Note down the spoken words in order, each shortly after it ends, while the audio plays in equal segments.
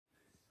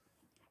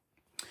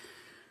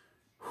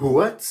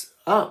What's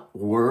up,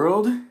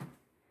 world?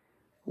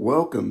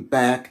 Welcome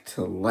back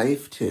to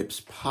Life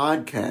Tips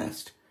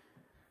Podcast.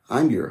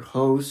 I'm your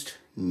host,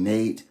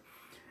 Nate,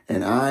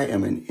 and I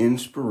am an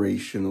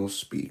inspirational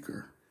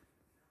speaker.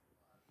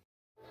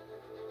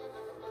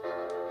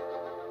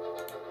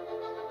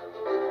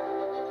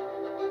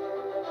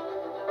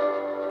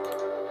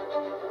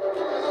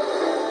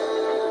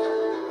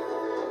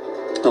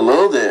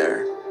 Hello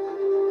there.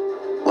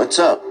 What's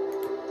up?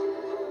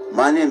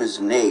 My name is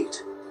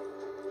Nate.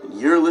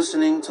 You're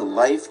listening to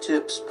Life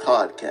Tips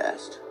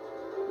Podcast.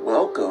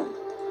 Welcome.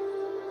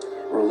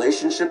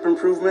 Relationship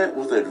improvement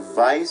with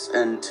advice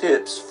and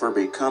tips for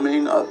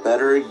becoming a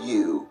better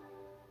you.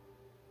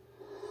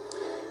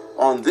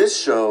 On this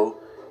show,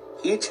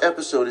 each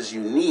episode is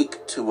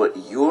unique to what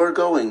you're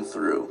going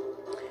through,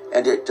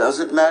 and it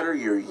doesn't matter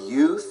your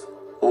youth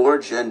or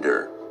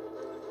gender.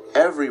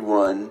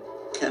 Everyone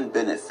can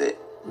benefit.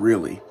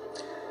 Really?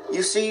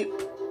 You see,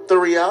 the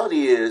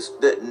reality is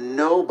that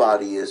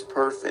nobody is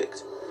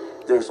perfect.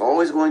 There's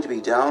always going to be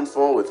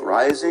downfall with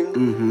rising,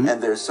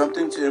 and there's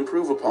something to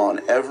improve upon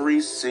every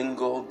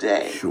single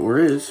day. Sure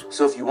is.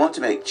 So if you want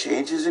to make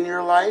changes in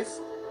your life,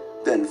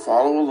 then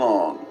follow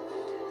along.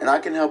 And I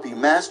can help you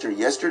master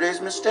yesterday's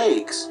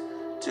mistakes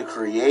to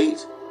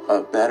create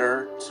a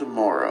better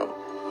tomorrow.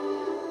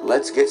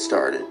 Let's get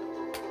started.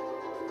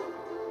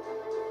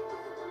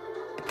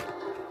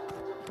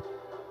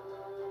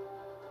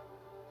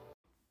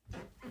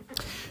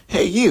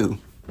 Hey, you.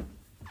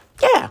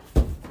 Yeah,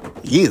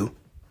 you.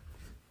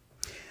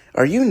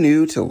 Are you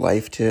new to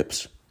Life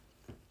Tips?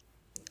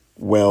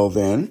 Well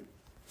then,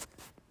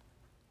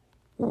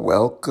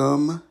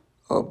 welcome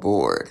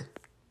aboard.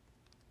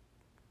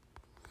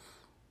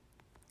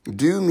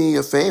 Do me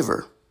a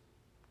favor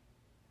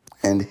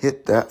and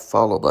hit that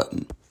follow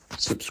button,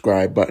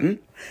 subscribe button,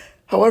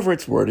 however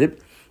it's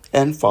worded,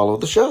 and follow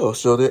the show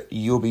so that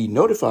you'll be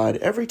notified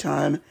every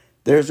time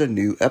there's a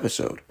new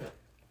episode.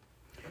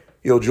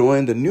 You'll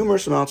join the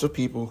numerous amounts of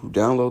people who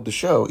download the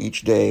show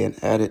each day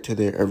and add it to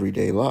their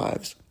everyday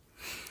lives.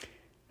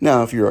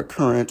 Now, if you're a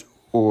current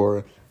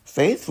or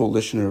faithful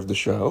listener of the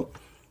show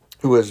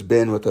who has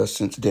been with us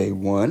since day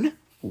one,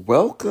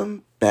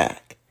 welcome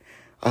back.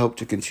 I hope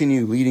to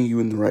continue leading you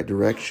in the right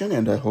direction,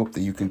 and I hope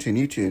that you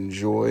continue to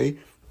enjoy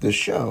the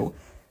show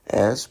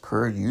as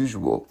per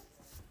usual.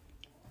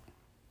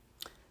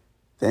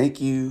 Thank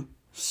you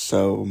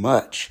so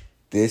much.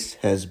 This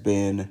has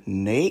been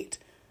Nate,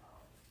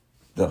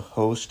 the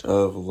host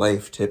of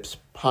Life Tips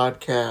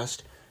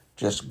Podcast,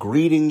 just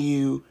greeting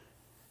you,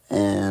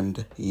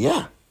 and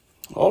yeah.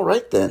 All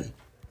right, then.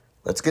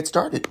 Let's get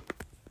started.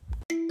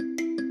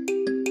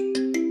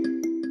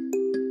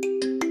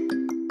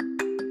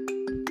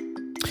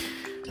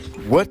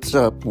 What's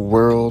up,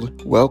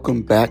 world?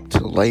 Welcome back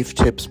to Life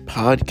Tips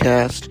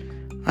Podcast.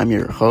 I'm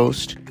your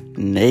host,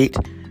 Nate,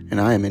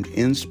 and I am an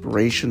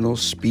inspirational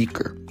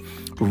speaker.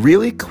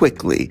 Really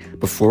quickly,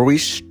 before we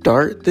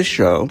start the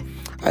show,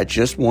 I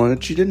just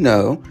wanted you to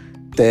know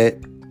that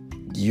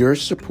your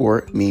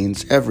support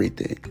means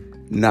everything,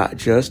 not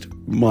just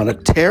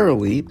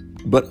monetarily,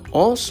 but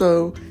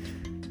also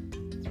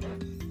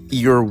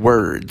your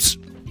words.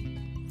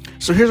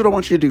 So here's what I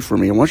want you to do for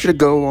me. I want you to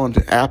go on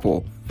to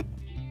Apple,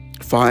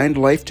 find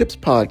Life Tips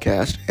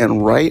Podcast,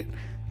 and write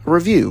a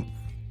review.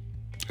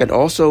 And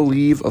also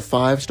leave a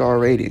 5-star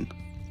rating.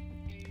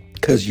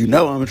 Because you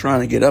know I'm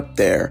trying to get up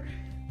there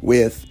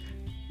with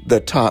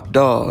the top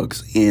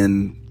dogs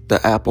in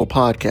the Apple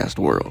podcast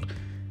world.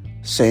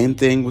 Same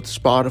thing with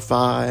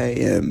Spotify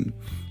and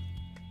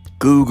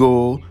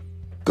Google.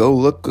 Go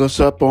look us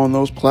up on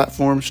those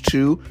platforms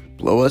too.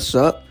 Blow us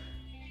up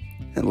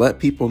and let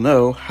people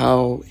know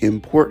how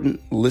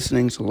important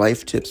listening to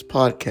Life Tips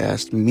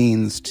Podcast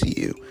means to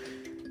you.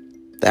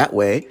 That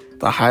way,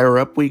 the higher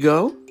up we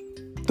go,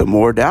 the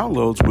more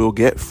downloads we'll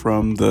get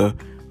from the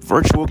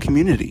virtual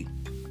community.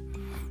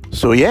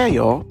 So yeah,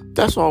 y'all,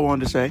 that's all I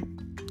wanted to say.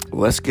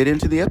 Let's get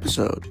into the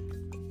episode.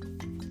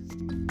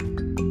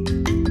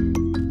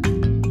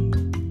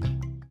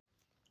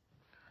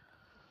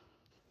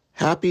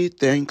 Happy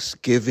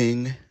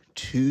Thanksgiving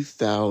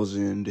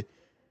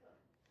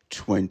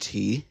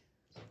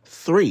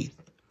 2023.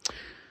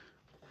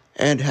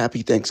 And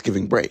happy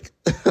Thanksgiving break.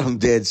 I'm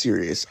dead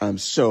serious. I'm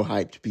so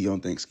hyped to be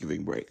on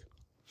Thanksgiving break.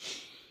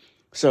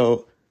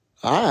 So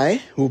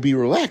I will be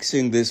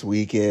relaxing this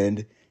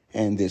weekend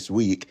and this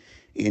week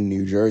in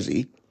New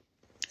Jersey.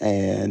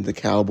 And the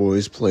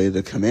Cowboys play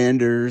the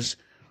Commanders.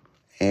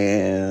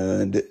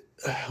 And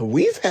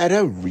we've had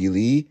a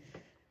really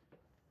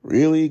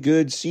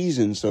good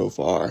season so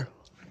far.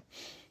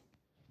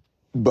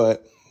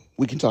 But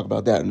we can talk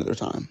about that another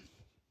time.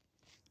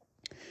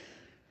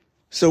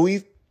 So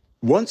we've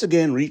once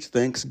again reached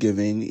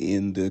Thanksgiving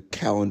in the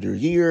calendar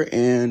year.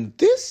 And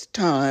this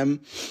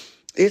time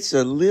it's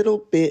a little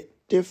bit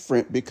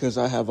different because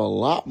I have a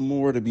lot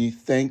more to be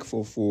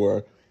thankful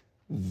for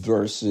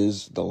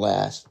versus the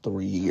last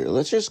 3 years.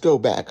 Let's just go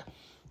back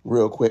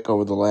real quick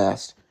over the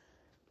last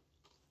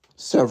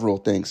several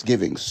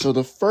Thanksgivings. So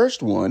the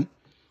first one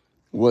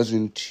was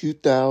in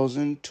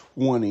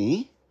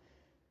 2020,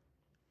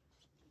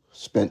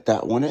 Spent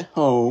that one at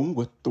home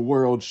with the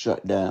world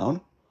shut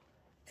down.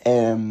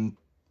 And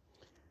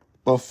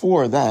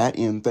before that,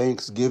 in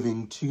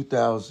Thanksgiving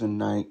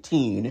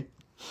 2019,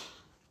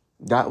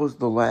 that was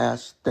the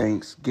last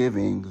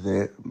Thanksgiving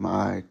that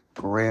my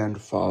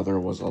grandfather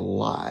was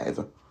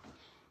alive.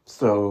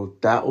 So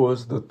that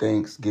was the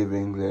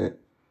Thanksgiving that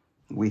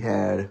we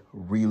had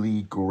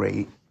really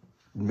great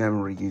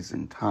memories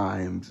and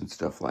times and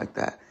stuff like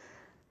that.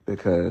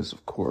 Because,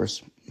 of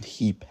course,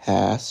 he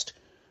passed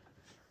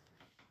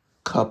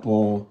a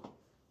couple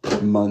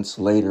months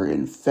later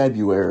in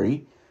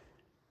February.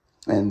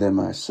 And then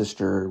my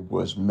sister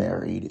was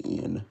married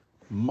in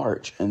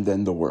March, and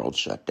then the world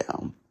shut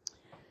down.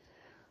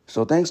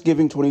 So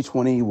Thanksgiving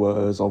 2020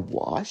 was a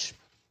wash,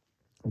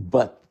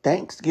 but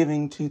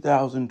Thanksgiving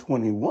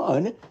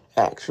 2021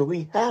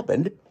 actually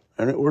happened,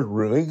 and it was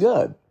really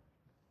good.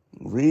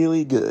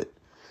 Really good.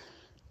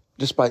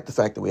 Despite the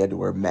fact that we had to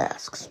wear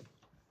masks.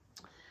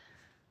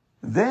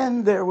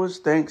 Then there was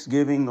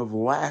Thanksgiving of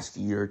last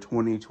year,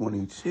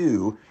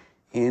 2022,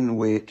 in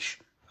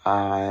which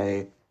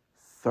I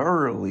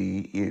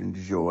thoroughly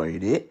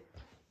enjoyed it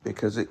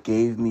because it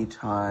gave me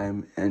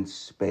time and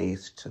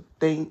space to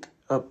think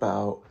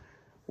about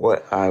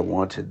what I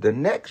wanted the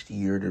next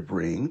year to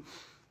bring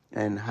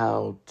and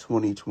how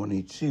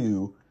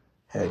 2022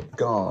 had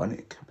gone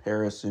in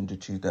comparison to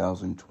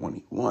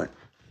 2021.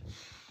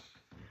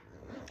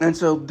 And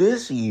so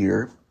this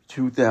year,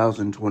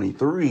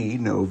 2023,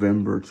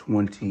 November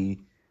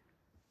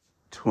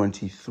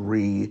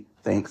 2023,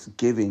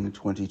 Thanksgiving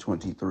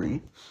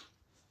 2023,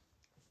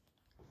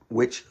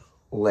 which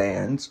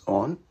lands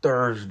on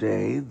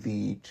Thursday,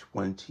 the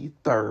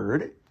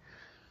 23rd.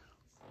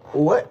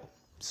 What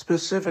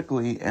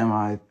specifically am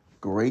I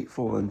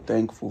grateful and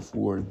thankful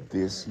for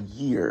this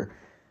year?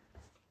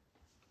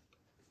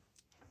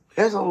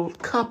 There's a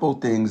couple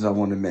things I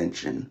want to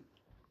mention.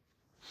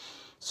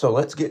 So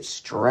let's get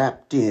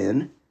strapped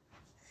in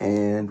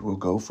and we'll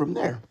go from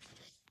there.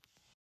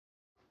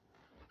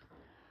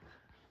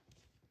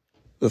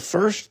 The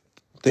first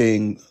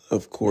thing,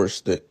 of course,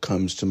 that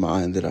comes to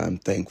mind that I'm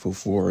thankful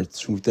for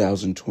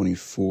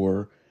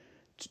 2024.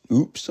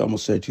 Oops, I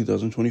almost said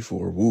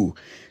 2024.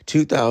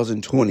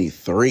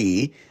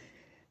 2023,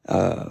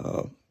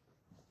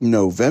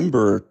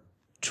 November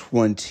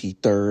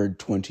 23rd,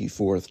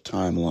 24th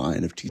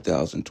timeline of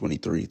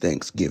 2023,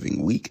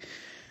 Thanksgiving week,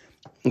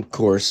 of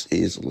course,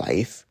 is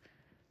life,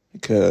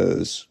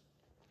 because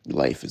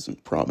life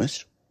isn't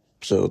promised.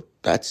 So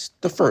that's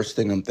the first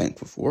thing I'm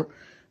thankful for.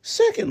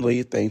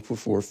 Secondly, thankful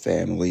for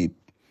family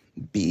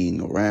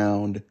being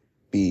around,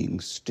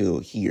 being still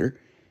here,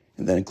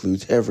 and that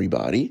includes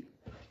everybody.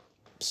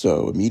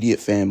 So immediate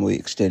family,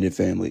 extended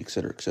family, et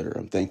cetera, et cetera.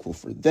 I'm thankful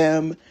for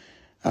them.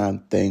 I'm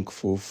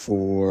thankful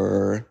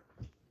for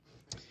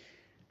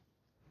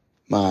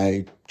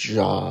my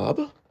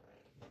job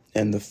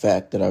and the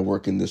fact that I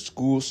work in the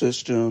school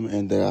system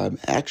and that I'm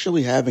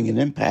actually having an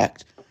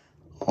impact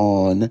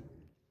on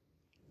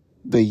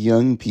the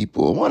young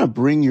people. I want to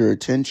bring your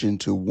attention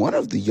to one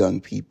of the young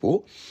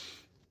people,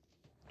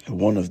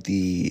 one of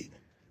the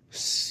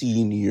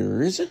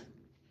seniors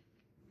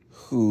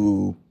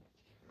who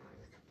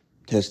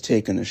has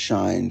taken a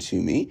shine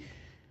to me.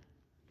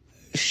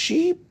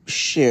 She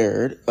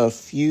shared a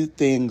few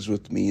things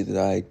with me that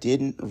I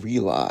didn't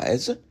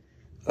realize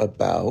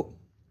about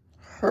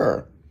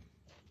her.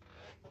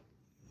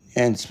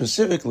 And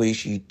specifically,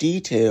 she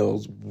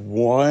details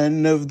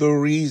one of the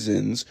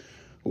reasons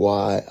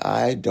why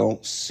I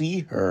don't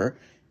see her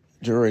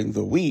during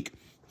the week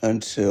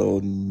until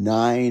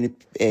 9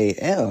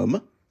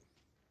 a.m.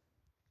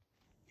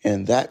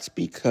 And that's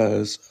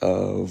because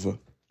of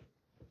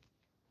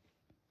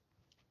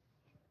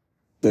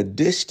the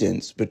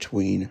distance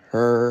between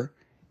her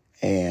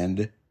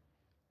and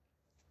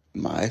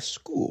my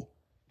school.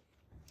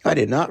 I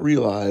did not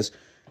realize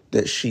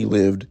that she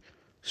lived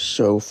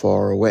so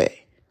far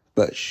away,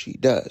 but she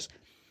does.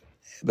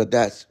 But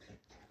that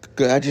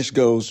just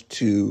goes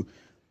to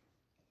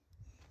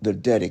the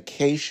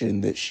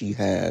dedication that she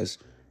has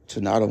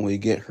to not only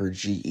get her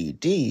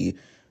GED,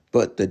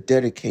 but the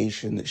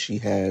dedication that she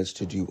has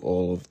to do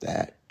all of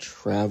that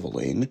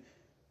traveling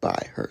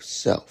by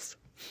herself.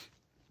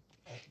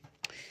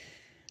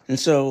 And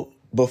so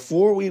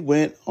before we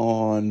went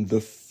on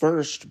the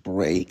first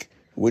break,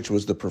 which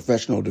was the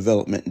professional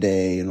development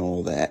day and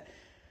all that,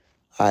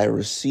 I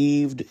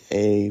received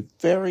a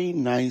very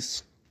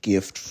nice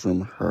gift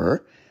from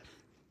her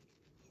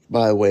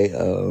by way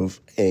of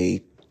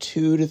a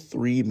 2 to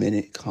 3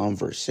 minute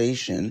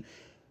conversation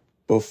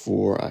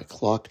before I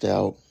clocked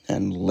out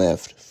and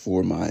left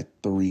for my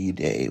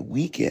 3-day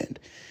weekend.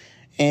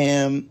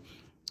 And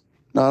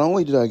not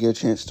only did I get a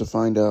chance to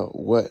find out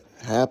what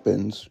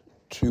happens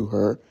to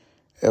her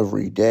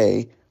every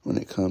day when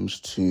it comes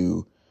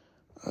to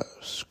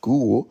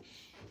school,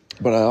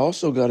 but I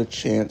also got a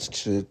chance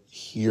to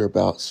hear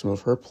about some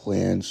of her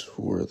plans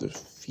for the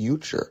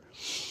future.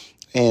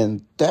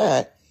 And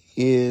that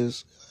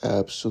is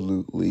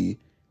absolutely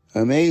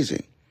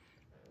amazing.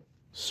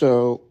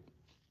 So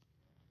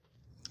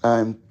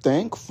I'm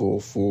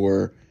thankful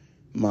for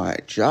my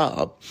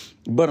job,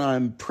 but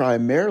I'm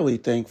primarily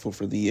thankful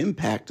for the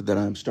impact that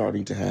I'm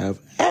starting to have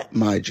at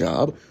my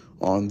job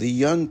on the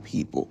young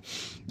people.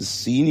 The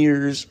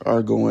seniors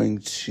are going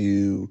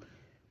to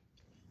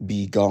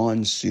be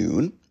gone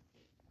soon,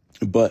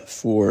 but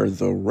for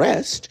the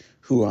rest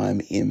who I'm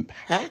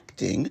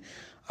impacting,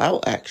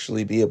 I'll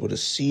actually be able to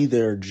see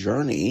their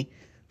journey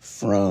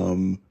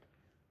from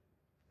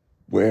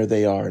where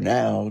they are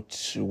now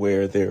to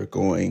where they're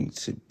going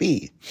to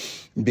be.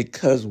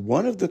 Because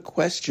one of the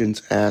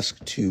questions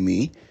asked to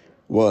me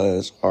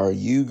was, are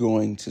you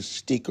going to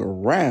stick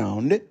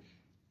around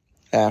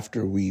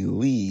after we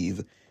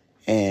leave?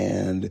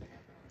 And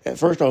at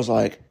first I was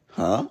like,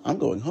 I'm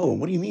going home.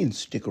 What do you mean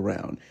stick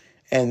around?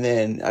 And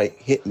then it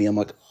hit me. I'm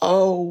like,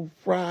 oh,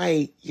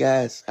 right.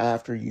 Yes,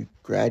 after you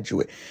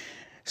graduate.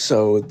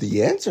 So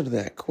the answer to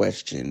that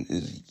question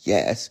is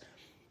yes.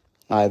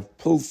 I've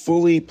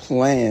fully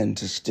planned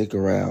to stick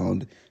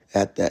around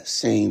at that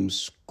same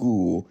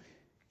school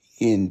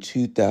in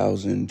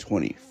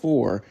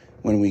 2024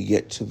 when we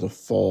get to the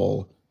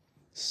fall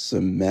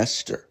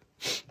semester.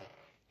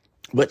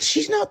 But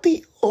she's not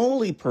the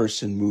only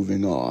person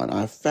moving on.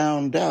 I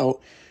found out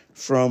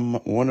from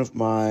one of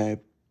my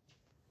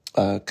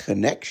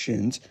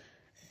connections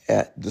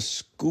at the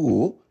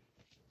school,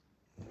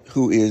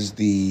 who is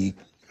the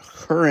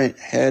current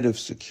head of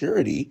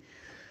security,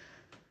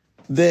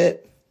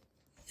 that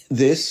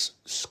this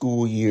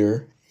school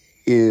year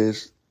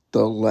is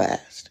the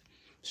last.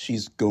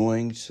 She's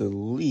going to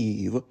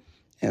leave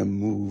and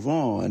move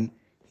on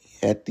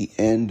at the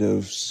end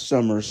of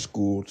summer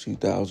school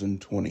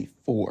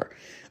 2024.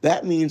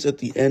 That means at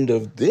the end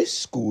of this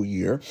school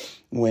year,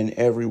 when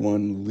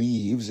everyone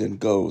leaves and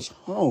goes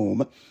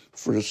home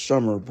for the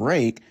summer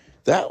break,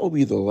 that will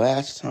be the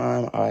last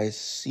time I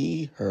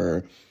see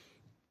her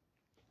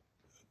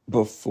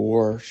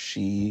before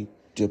she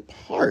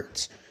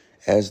departs,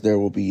 as there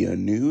will be a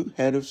new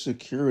head of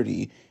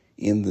security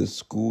in the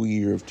school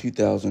year of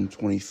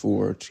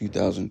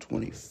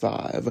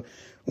 2024-2025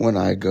 when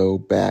I go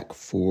back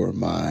for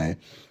my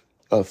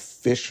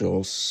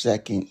official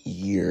second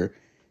year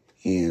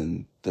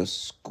in the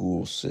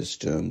school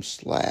system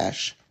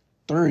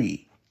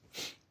 /3.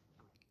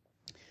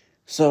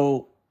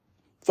 So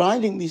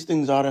finding these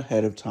things out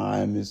ahead of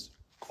time is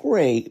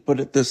great, but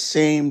at the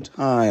same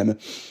time,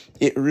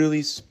 it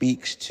really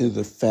speaks to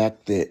the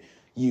fact that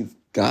you've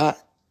got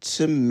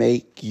to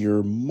make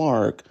your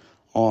mark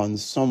on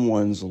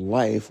someone's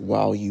life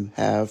while you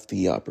have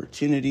the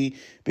opportunity,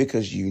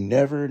 because you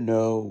never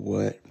know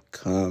what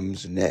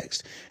comes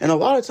next. And a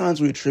lot of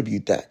times we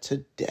attribute that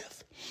to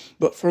death.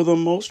 But for the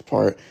most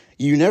part,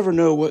 you never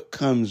know what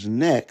comes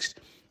next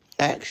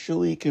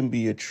actually can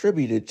be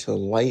attributed to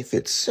life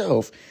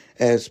itself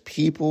as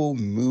people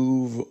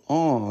move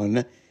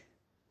on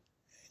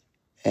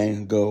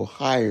and go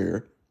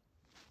higher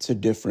to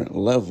different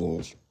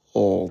levels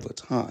all the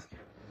time.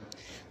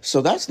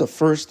 So that's the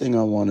first thing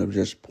I want to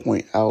just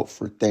point out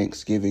for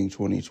Thanksgiving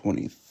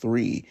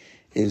 2023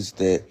 is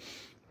that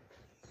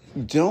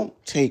don't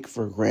take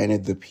for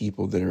granted the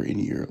people that are in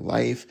your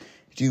life.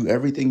 Do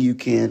everything you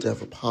can to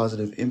have a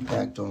positive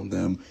impact on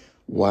them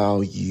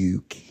while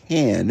you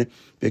can,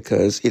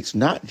 because it's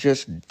not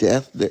just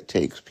death that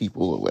takes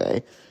people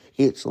away.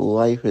 It's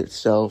life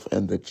itself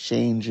and the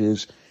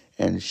changes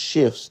and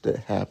shifts that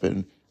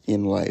happen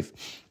in life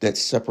that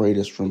separate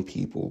us from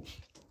people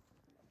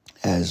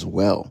as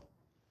well.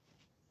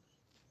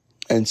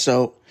 And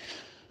so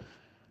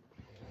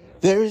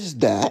there's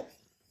that.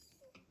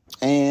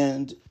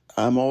 And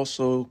I'm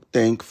also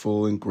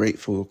thankful and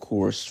grateful, of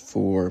course,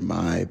 for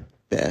my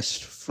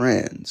best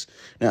friends.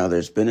 Now,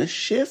 there's been a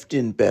shift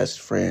in best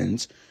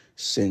friends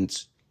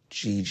since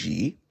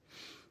Gigi,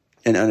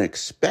 an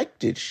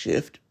unexpected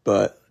shift,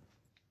 but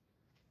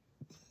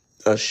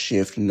a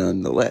shift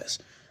nonetheless.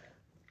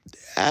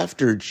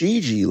 After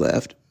Gigi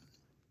left,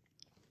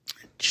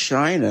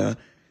 China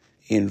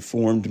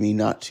informed me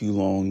not too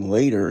long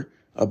later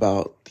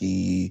about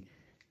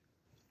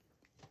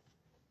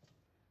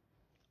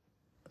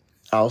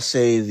I'll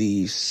say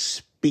the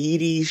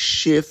speedy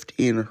shift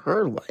in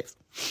her life.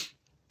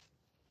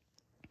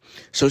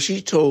 So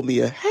she told me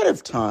ahead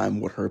of time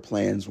what her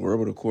plans were,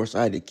 but of course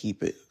I had to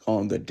keep it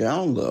on the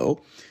down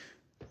low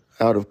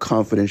out of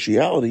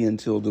confidentiality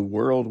until the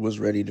world was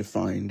ready to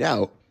find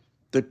out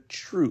the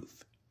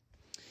truth.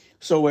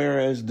 So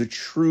whereas the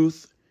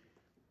truth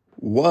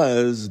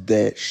was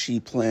that she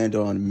planned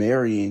on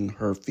marrying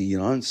her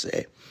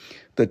fiance,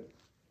 the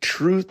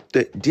truth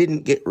that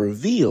didn't get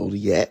revealed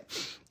yet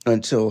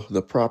until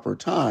the proper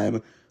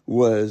time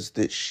was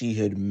that she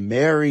had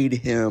married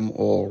him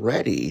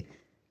already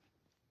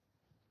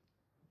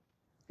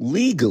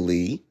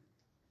legally,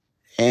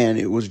 and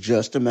it was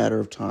just a matter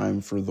of time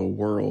for the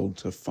world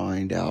to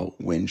find out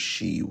when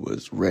she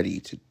was ready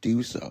to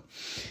do so.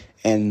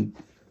 And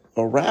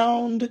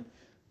around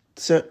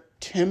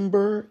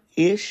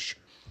September-ish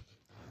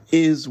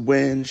is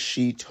when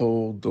she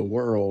told the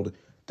world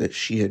that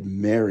she had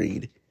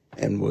married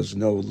and was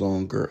no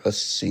longer a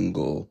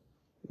single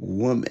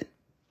woman.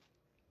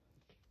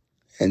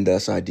 And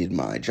thus I did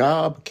my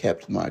job,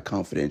 kept my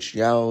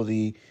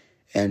confidentiality,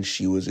 and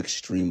she was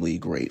extremely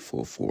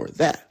grateful for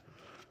that.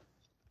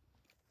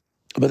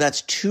 But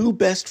that's two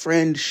best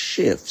friend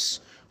shifts,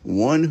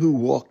 one who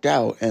walked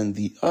out and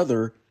the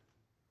other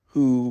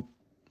who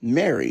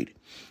married.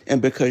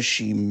 And because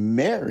she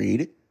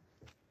married,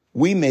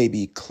 we may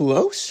be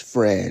close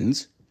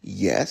friends,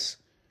 yes,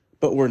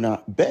 but we're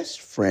not best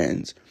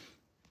friends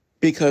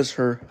because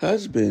her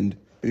husband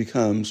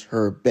becomes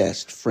her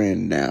best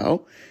friend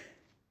now,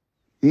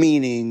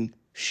 meaning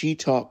she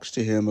talks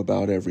to him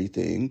about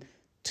everything,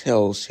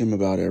 tells him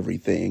about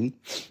everything.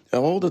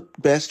 All the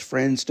best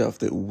friend stuff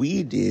that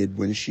we did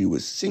when she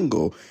was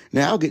single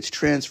now gets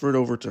transferred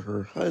over to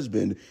her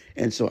husband.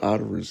 And so out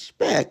of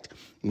respect,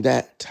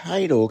 that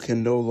title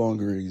can no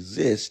longer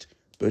exist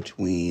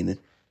between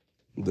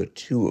the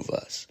two of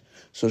us.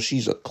 So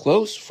she's a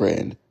close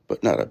friend,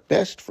 but not a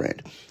best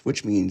friend,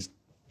 which means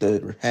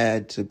there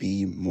had to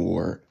be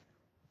more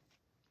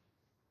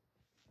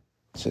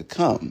to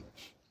come.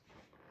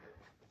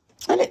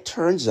 And it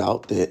turns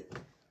out that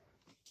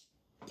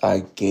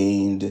I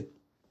gained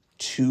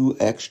 2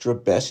 extra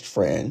best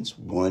friends,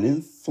 one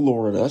in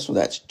Florida. So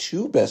that's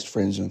 2 best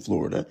friends in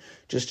Florida,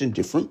 just in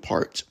different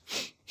parts.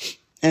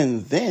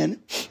 And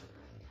then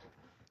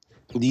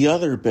the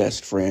other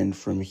best friend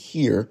from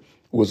here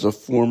was a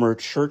former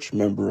church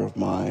member of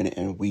mine,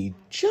 and we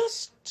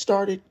just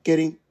started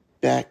getting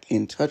back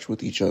in touch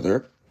with each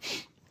other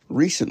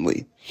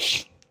recently.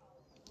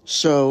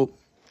 So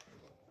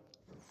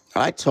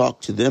I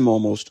talk to them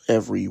almost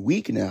every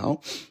week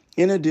now,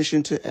 in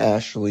addition to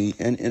Ashley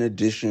and in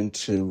addition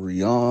to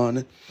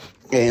Rion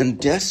and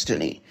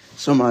Destiny.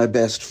 So my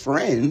best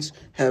friends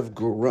have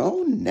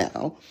grown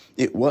now.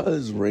 It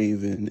was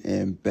Raven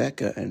and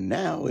Becca, and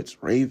now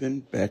it's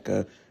Raven,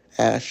 Becca,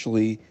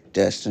 Ashley,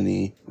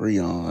 Destiny,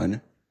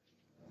 Rion.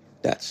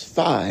 That's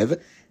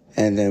 5.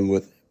 And then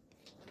with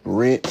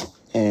Britt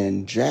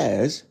and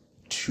Jazz,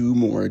 2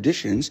 more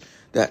additions.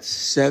 That's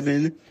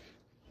 7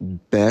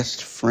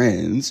 best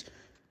friends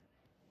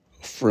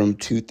from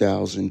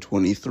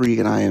 2023,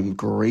 and I am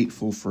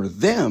grateful for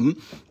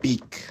them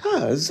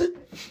because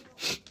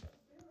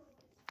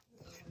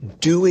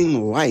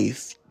doing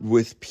life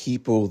with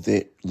people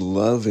that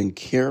love and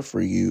care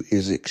for you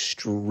is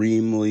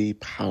extremely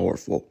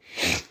powerful.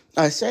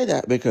 I say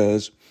that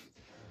because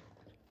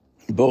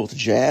both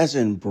Jazz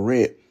and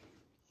Britt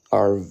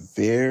are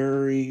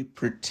very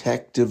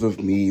protective of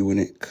me when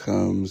it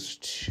comes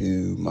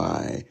to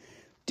my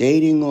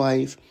dating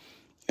life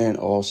and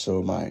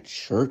also my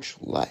church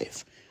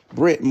life.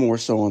 Britt more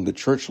so on the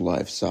church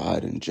life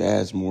side and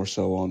Jazz more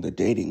so on the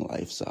dating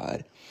life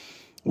side,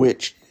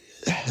 which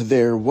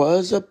there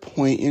was a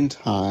point in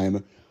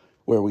time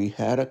where we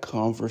had a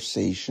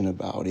conversation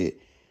about it,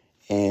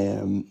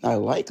 and I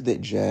like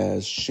that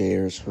Jazz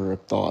shares her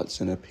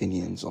thoughts and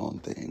opinions on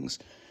things.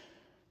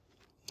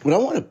 But I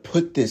want to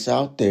put this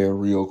out there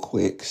real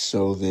quick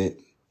so that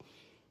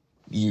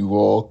you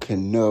all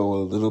can know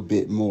a little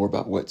bit more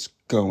about what's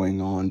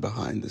going on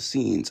behind the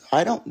scenes.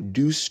 I don't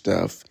do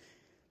stuff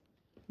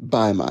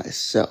by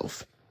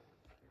myself.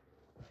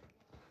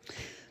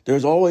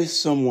 There's always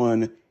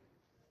someone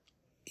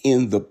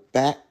in the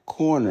back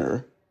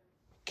corner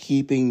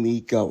keeping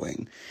me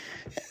going.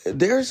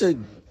 There's a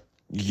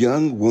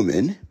young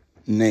woman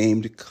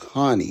named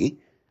Connie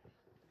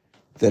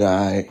that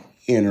I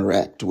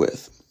interact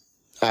with.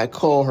 I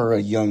call her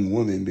a young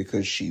woman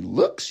because she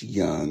looks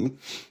young,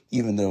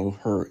 even though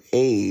her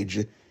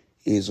age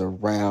is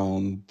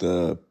around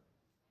the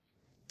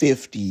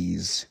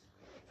 50s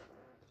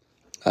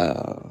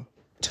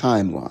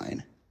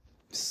timeline.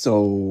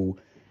 So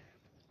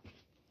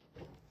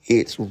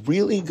it's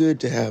really good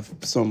to have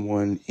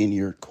someone in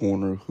your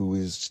corner who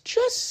is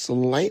just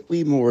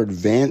slightly more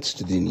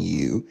advanced than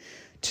you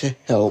to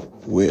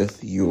help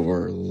with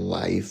your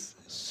life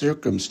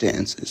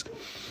circumstances.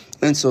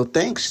 And so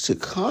thanks to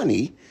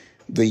Connie,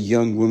 the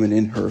young woman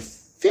in her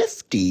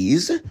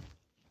 50s,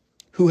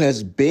 who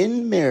has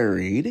been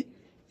married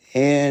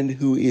and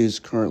who is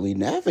currently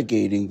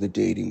navigating the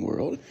dating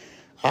world,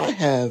 I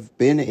have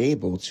been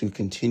able to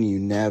continue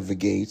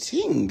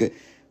navigating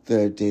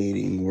the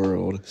dating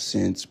world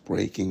since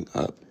breaking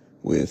up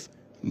with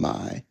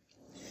my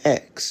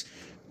ex,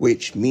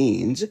 which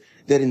means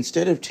that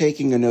instead of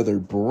taking another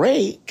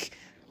break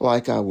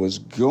like I was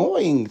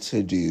going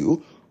to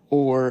do,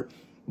 or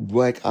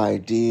like I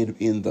did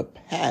in the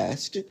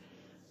past,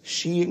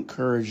 she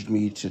encouraged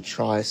me to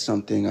try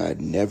something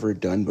I'd never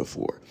done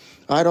before.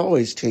 I'd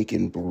always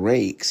taken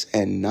breaks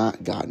and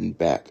not gotten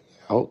back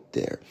out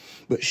there,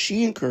 but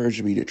she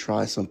encouraged me to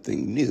try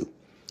something new,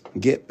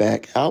 get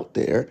back out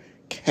there,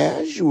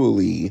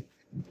 casually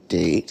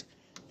date,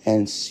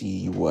 and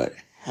see what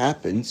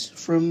happens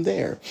from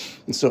there.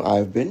 And so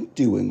I've been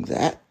doing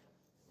that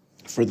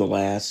for the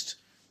last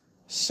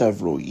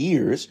several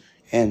years,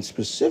 and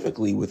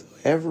specifically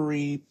with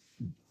every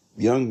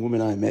young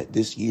woman I met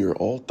this year,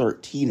 all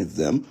 13 of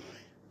them,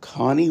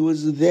 Connie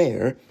was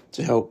there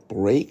to help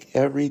break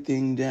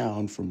everything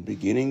down from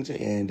beginning to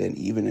end and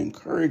even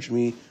encourage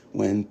me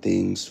when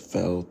things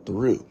fell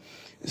through.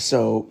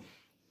 So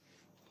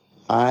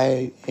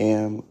I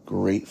am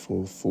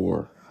grateful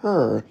for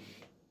her.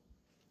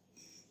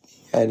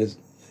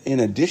 In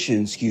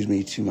addition,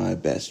 to my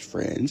best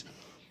friends,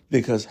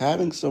 because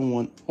having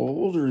someone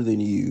older than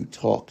you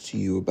talk to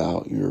you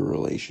about your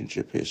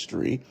relationship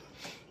history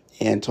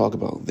and talk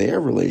about their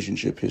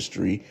relationship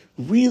history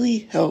really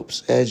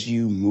helps as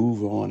you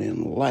move on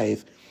in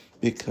life,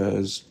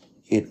 because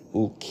it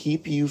will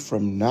keep you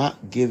from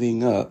not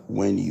giving up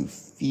when you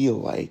feel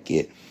like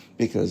it,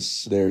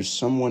 because there's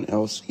someone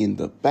else in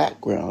the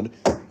background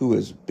who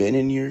has been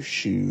in your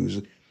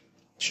shoes,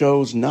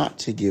 chose not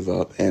to give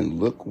up, and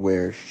look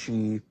where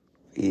she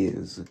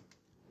is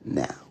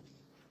now.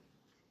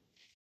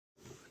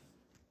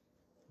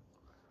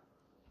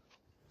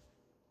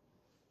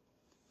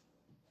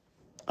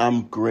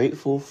 I'm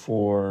grateful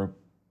for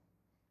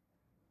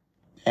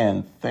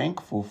and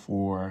thankful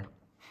for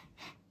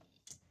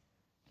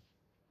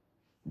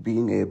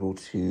being able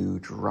to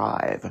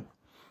drive.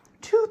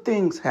 Two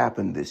things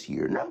happened this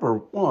year. Number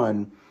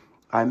one,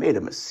 I made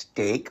a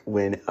mistake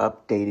when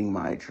updating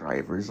my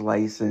driver's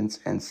license,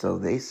 and so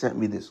they sent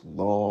me this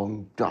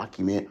long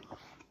document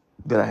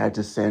that I had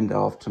to send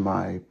off to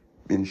my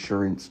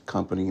insurance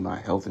company, my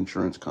health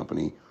insurance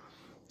company,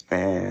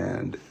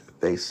 and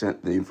they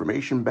sent the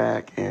information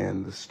back,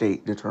 and the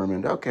state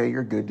determined, okay,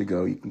 you're good to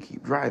go, you can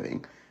keep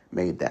driving.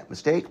 Made that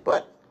mistake,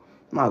 but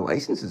my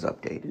license is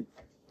updated,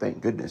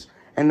 thank goodness.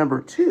 And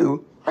number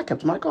two, I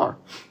kept my car.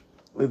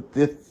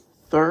 The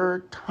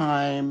third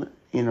time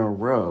in a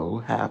row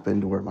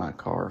happened where my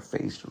car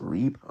faced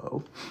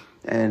repo.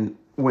 And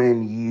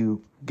when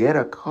you get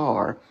a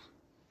car,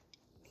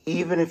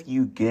 even if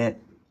you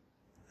get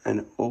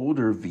an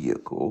older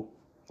vehicle,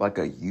 like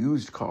a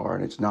used car,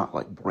 and it's not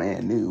like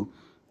brand new,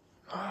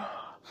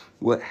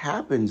 what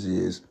happens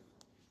is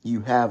you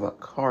have a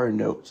car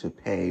note to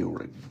pay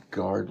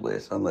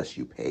regardless, unless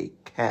you pay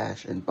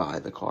cash and buy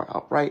the car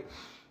outright,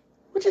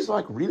 which is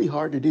like really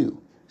hard to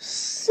do.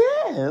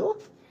 So,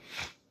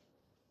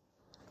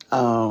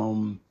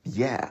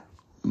 yeah,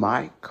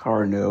 my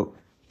car note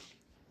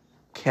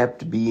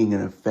kept being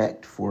in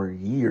effect for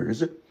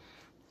years,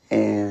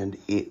 and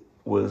it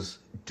was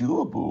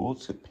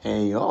doable to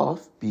pay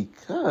off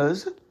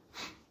because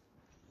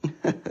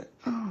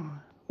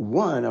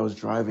one, I was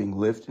driving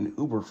Lyft and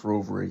Uber for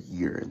over a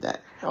year, and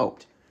that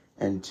helped.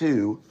 And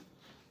two,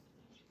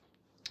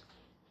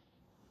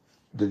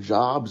 the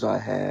jobs I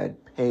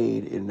had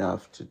paid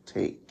enough to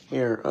take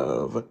care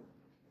of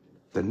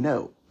the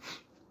note.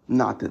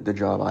 Not that the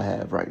job I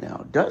have right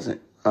now doesn't.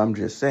 I'm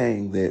just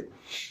saying that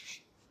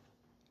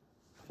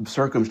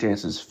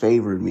circumstances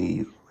favored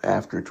me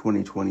after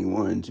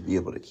 2021 to be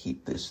able to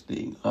keep this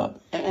thing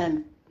up.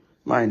 And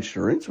my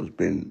insurance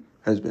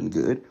has been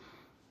good,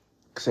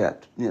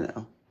 except,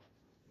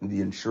 the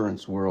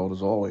insurance world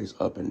is always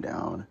up and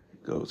down.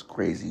 It goes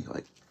crazy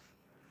like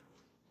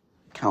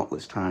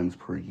countless times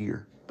per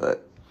year.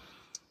 But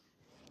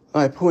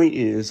my point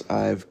is,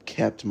 I've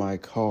kept my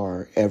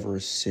car ever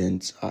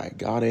since I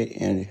got it,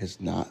 and it has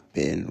not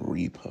been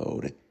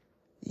repoed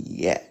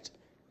yet.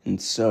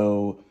 And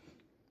so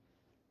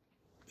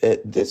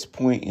at this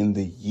point in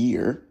the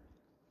year,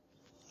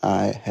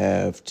 I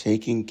have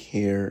taken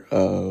care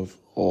of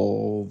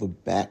all the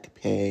back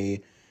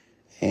pay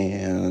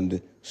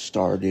and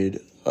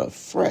started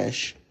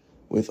afresh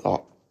with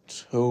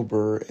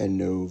October and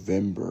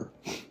November,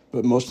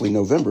 but mostly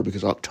November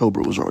because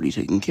October was already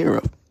taken care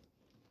of.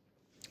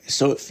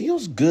 So it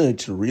feels good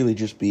to really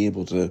just be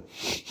able to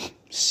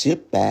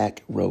sit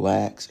back,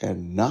 relax,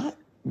 and not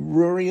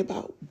worry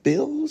about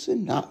bills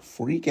and not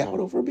freak out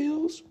over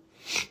bills.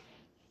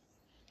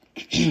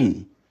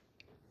 The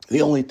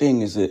only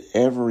thing is that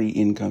every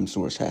income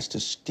source has to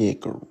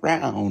stick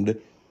around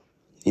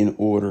in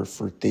order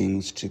for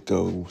things to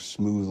go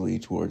smoothly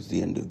towards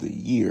the end of the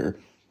year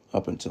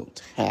up until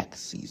tax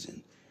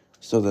season,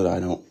 so that I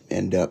don't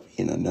end up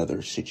in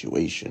another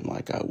situation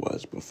like I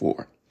was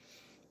before.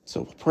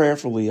 So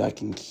prayerfully, I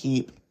can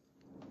keep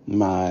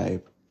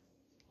my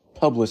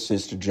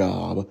publicist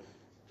job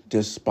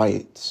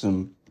despite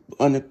some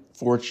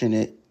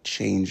unfortunate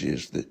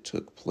changes that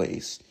took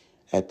place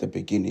at the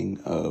beginning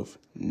of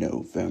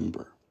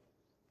November.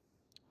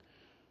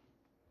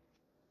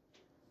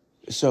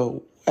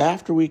 So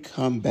after we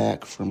come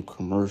back from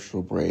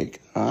commercial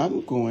break,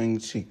 I'm going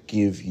to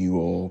give you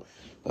all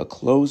a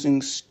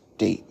closing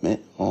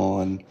statement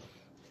on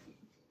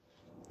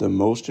the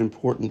most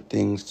important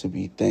things to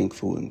be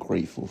thankful and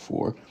grateful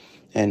for,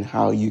 and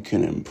how you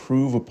can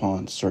improve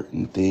upon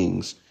certain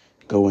things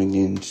going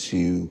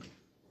into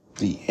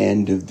the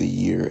end of the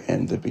year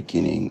and the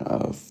beginning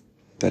of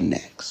the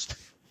next.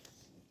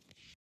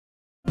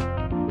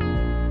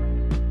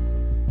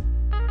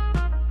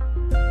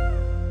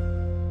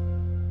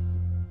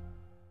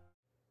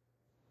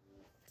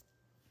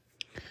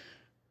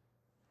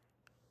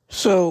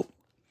 So,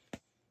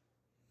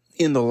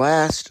 in the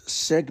last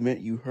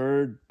segment, you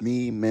heard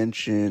me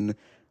mention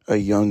a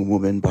young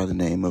woman by the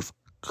name of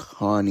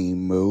Connie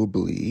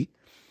Mobley,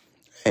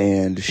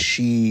 and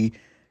she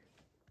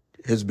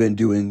has been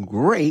doing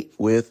great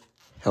with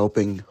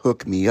helping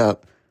hook me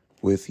up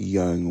with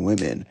young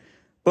women.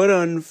 But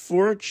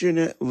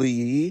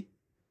unfortunately,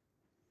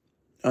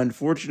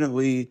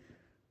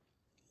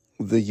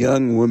 the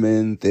young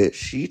woman that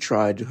she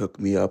tried to hook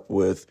me up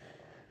with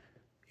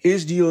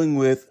is dealing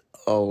with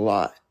a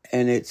lot.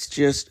 And it's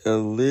just a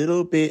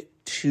little bit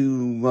too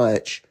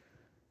much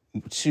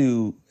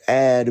to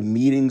add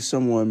meeting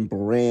someone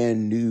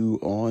brand new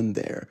on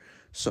there.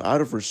 So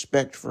out of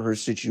respect for her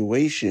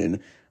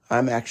situation,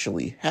 I'm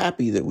actually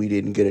happy that we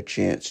didn't get a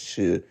chance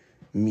to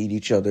meet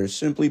each other,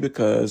 simply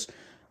because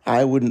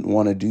I wouldn't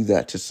want to do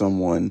that to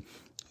someone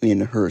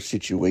in her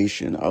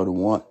situation. I would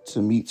want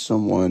to meet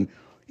someone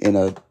in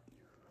a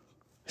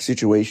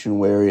situation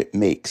where it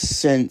makes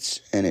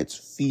sense and it's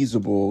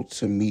feasible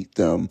to meet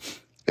them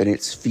and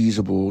it's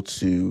feasible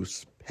to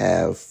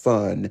have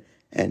fun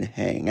and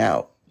hang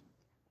out.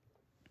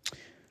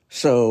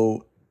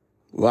 So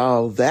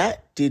while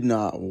that did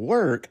not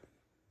work,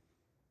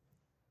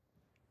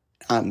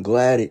 I'm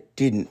glad it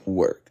didn't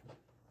work.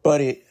 But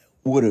it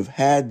would have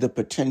had the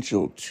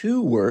potential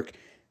to work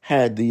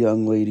had the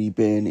young lady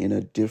been in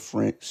a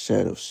different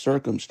set of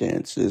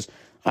circumstances.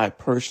 I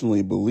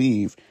personally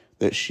believe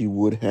that she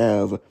would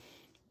have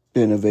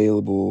been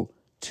available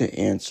to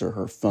answer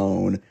her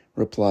phone,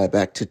 reply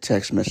back to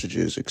text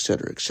messages,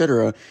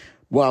 etc.,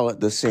 while at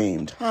the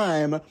same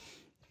time,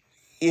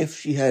 if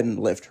she hadn't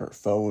left her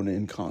phone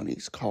in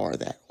Connie's car,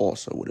 that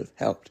also would have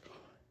helped.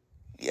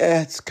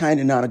 Yeah, it's kind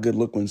of not a good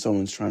look when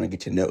someone's trying to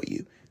get to know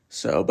you.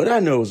 So, but I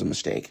know it was a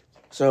mistake.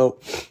 So,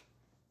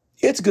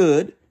 it's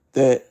good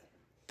that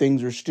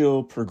things are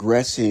still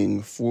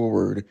progressing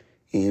forward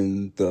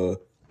in the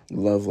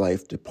love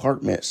life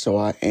department. So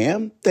I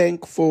am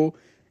thankful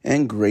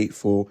and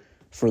grateful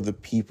for the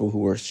people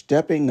who are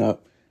stepping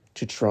up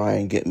to try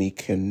and get me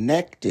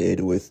connected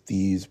with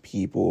these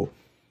people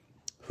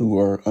who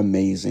are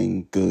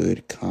amazing,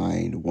 good,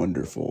 kind,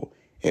 wonderful,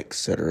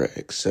 etc.,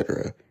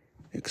 etc.,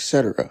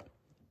 etc.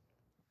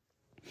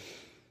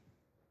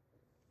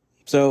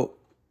 So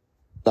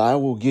I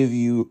will give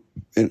you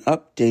an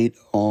update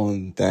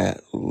on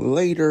that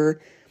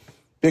later,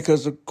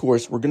 because of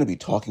course we're going to be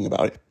talking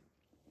about it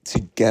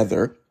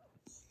together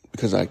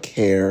because I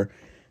care,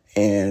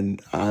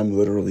 and I'm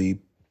literally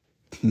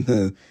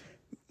an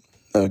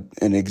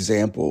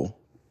example.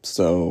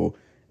 So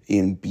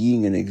in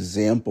being an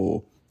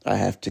example, I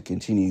have to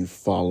continue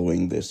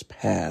following this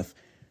path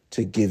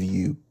to give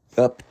you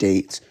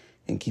updates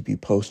and keep you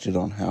posted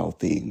on how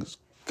things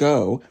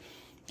go,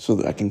 so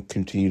that I can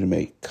continue to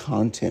make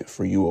content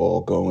for you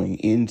all going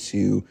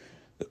into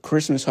the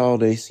Christmas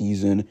holiday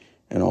season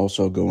and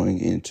also going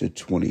into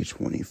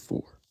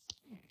 2024.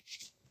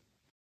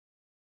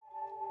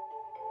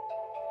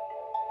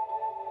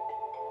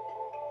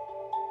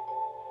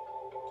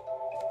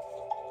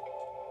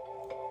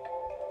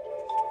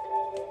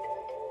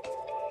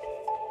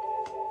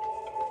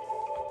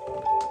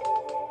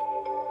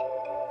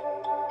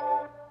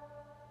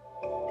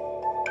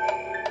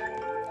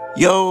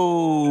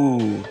 Yo!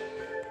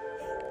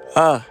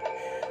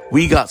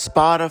 We got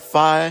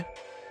Spotify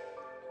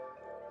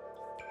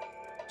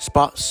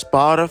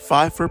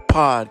for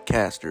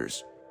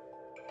podcasters.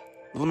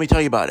 Let me tell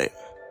you about it.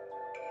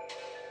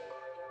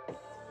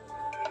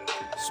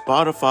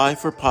 Spotify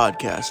for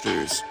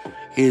podcasters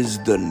is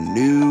the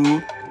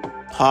new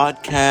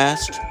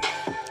podcast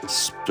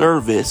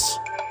service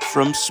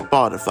from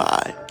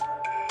Spotify.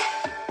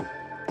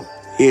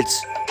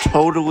 It's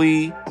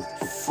totally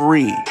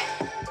free.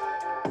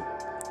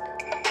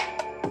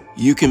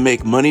 You can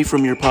make money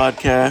from your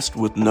podcast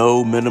with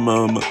no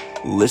minimum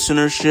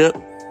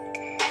listenership.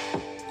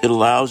 It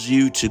allows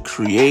you to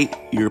create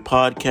your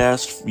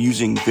podcast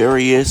using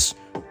various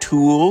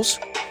tools,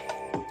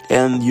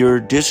 and your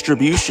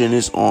distribution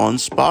is on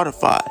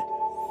Spotify.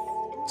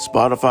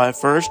 Spotify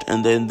first,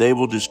 and then they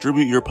will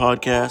distribute your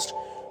podcast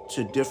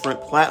to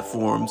different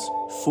platforms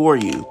for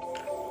you.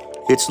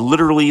 It's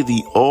literally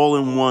the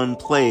all-in-one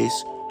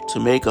place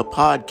to make a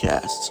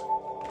podcast.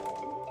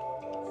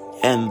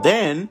 And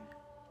then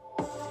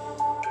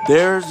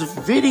there's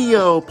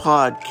video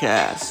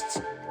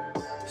podcasts.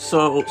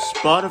 So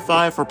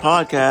Spotify for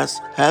podcasts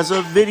has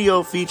a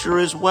video feature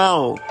as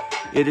well.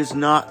 It is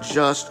not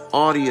just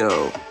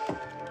audio.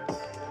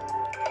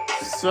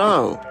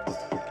 So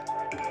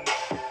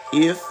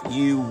if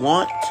you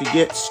want to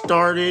get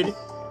started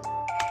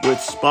with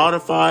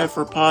Spotify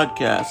for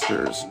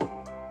podcasters,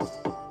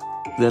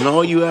 then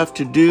all you have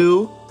to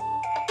do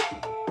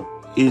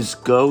is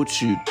go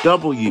to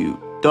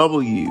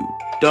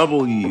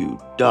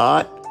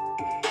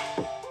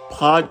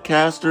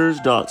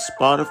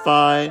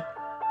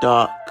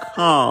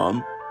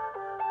www.podcasters.spotify.com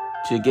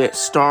to get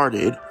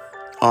started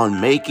on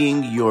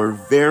making your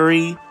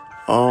very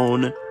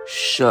own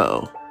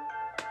show.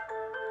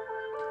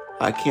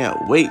 I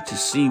can't wait to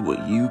see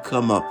what you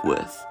come up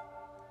with.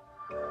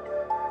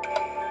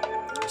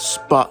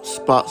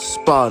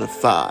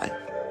 Spotify.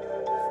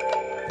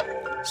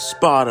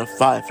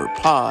 Spotify for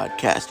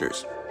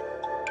podcasters.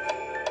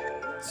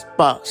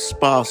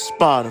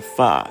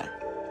 Spotify.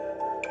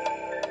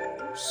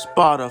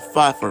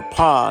 Spotify for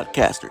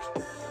podcasters.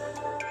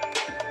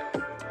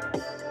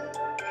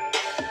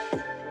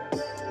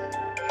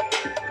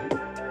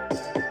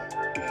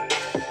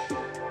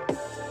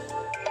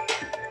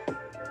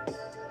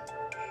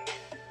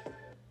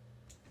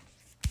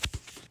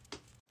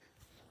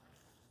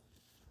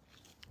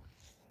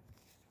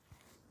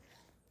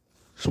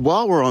 So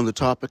while we're on the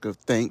topic of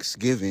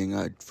Thanksgiving,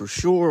 I for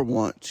sure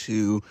want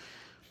to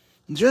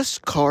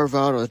just carve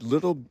out a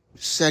little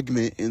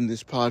segment in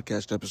this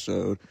podcast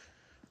episode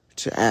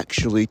to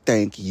actually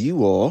thank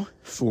you all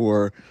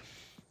for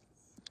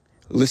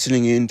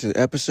listening in to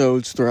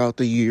episodes throughout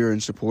the year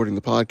and supporting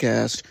the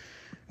podcast.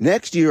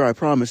 Next year, I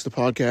promise the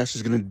podcast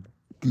is going to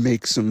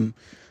make some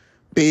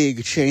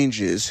big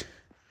changes.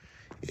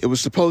 It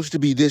was supposed to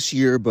be this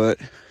year, but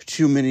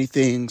too many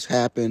things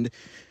happened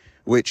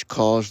which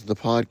caused the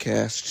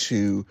podcast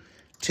to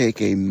take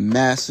a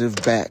massive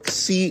back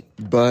seat,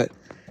 but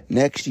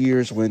next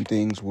year's when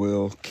things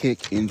will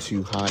kick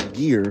into high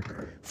gear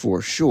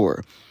for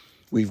sure.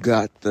 We've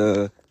got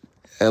the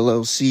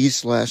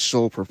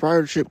LLC/sole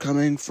proprietorship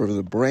coming for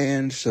the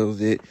brand so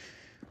that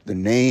the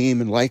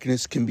name and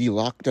likeness can be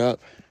locked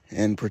up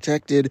and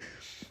protected.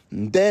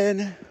 And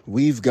then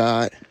we've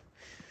got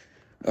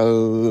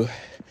a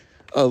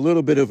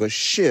little bit of a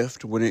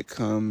shift when it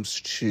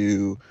comes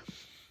to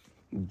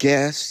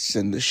guests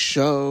and the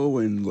show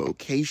and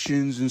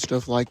locations and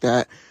stuff like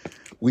that.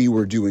 We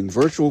were doing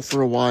virtual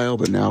for a while,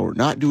 but now we're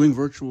not doing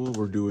virtual.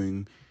 We're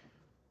doing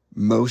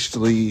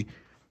mostly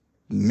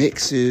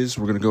mixes.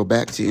 We're going to go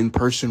back to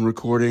in-person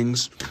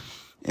recordings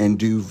and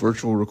do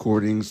virtual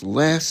recordings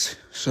less.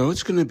 So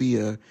it's going to be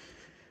a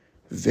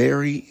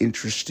very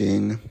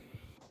interesting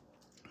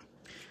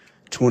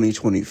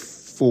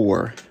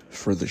 2024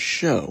 for the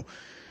show.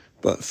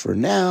 But for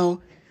now,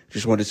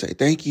 just want to say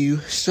thank you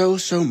so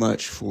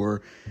much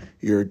for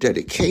your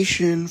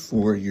dedication,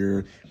 for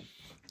your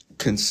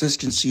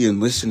consistency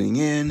in listening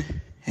in,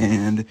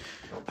 and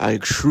I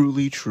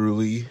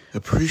truly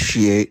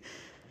appreciate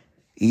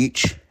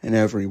each and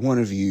every one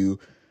of you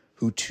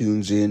who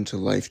tunes in to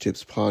Life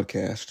Tips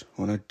Podcast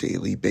on a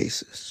daily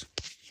basis.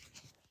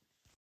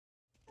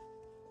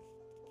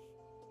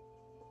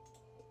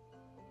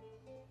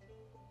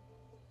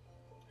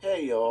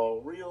 Hey y'all,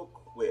 real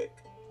quick,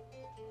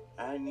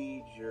 I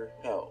need your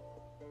help.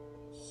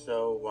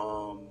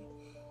 So,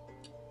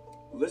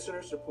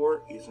 listener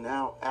support is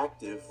now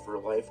active for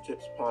Life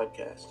Tips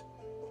Podcast.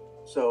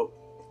 So,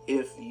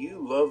 if you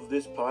love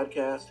this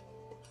podcast,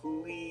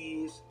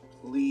 please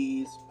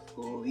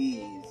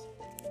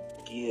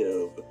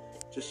give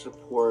to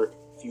support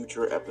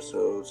future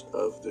episodes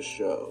of the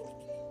show.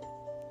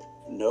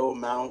 No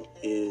amount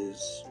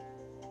is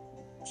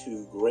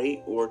too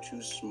great or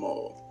too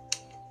small.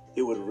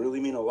 It would really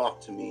mean a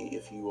lot to me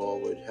if you all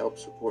would help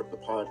support the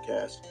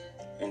podcast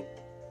and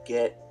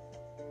get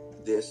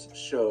this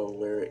show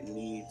where it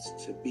needs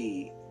to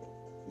be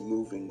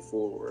moving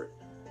forward.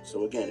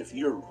 So again, if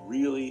you're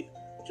really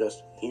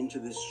just into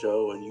this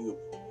show and you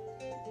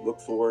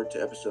look forward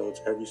to episodes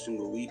every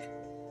single week,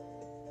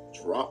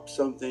 drop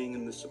something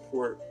in the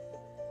support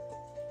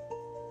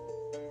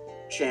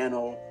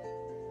channel,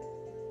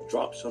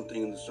 drop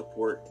something in the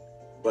support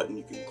button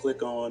you can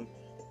click on.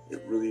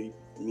 It really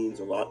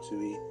means a lot to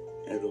me,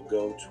 and it'll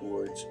go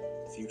towards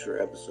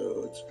future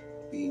episodes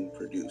being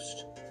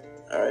produced.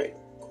 All right,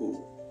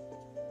 cool.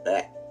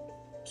 Back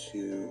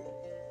to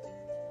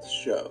the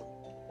show.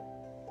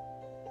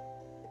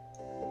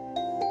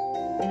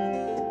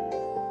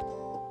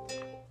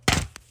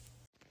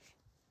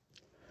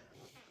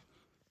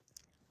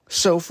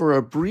 So for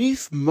a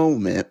brief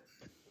moment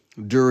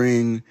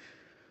during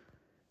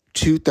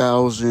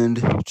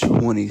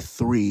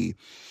 2023,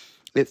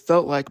 it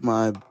felt like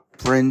my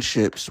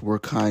friendships were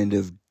kind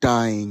of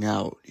dying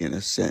out in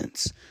a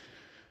sense.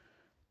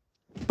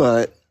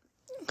 But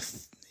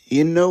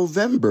in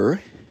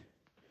November,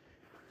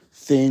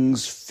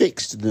 things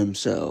fixed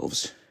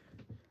themselves.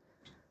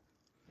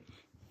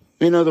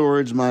 In other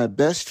words, my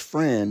best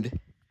friend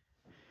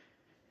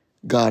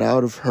got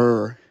out of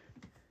her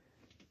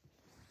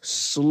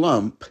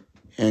slump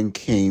and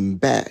came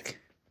back.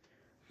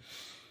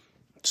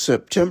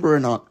 September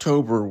and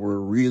October were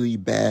really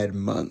bad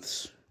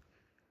months.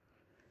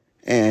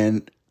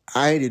 And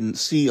I didn't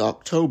see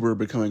October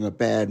becoming a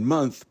bad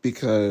month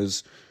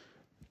because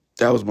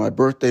that was my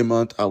birthday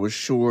month. I was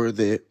sure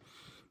that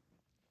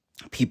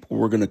people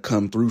were going to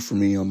come through for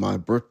me on my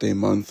birthday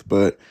month,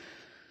 but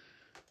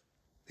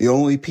the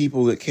only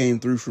people that came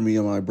through for me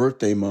on my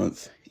birthday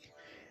month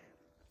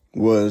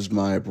was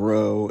my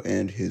bro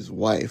and his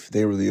wife.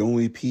 They were the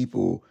only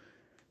people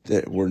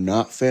that were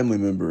not family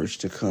members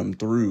to come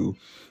through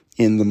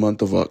in the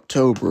month of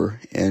October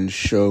and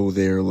show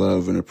their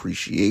love and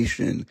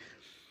appreciation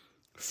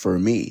for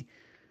me.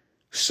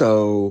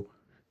 So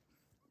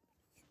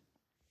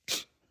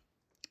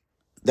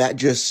that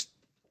just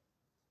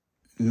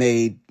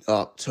made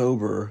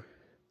October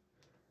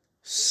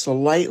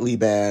slightly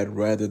bad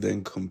rather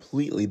than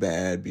completely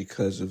bad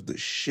because of the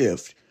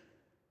shift.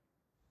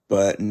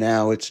 But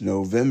now it's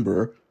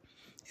November.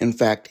 In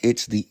fact,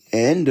 it's the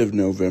end of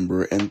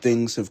November and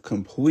things have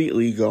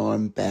completely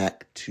gone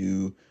back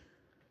to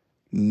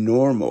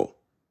normal.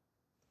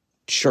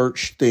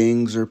 Church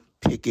things are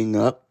picking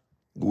up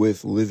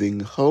with Living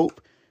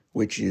Hope,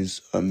 which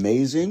is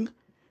amazing.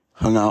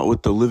 Hung out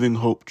with the Living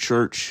Hope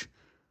Church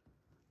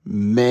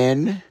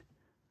men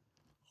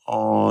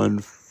on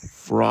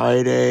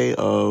Friday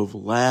of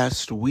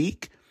last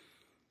week.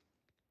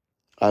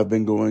 I've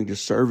been going to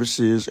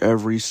services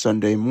every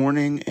Sunday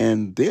morning,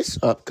 and this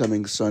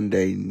upcoming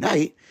Sunday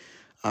night,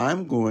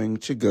 I'm going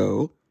to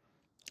go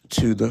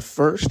to the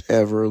first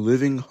ever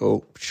Living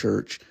Hope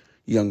Church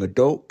young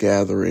adult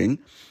gathering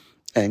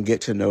and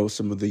get to know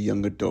some of the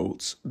young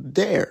adults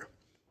there.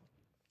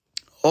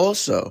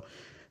 Also,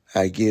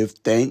 I give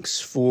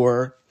thanks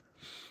for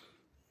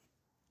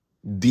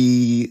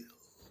the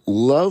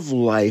Love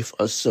Life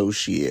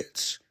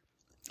Assistants.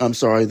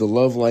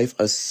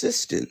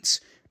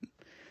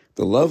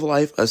 The Love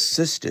Life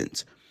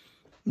Assistants.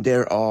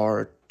 There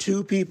are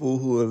 2 people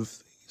who have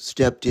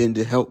stepped in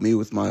to help me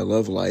with my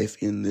love life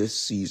in this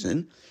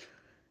season.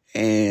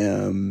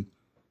 And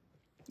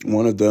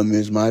one of them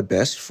is my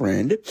best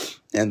friend,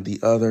 and the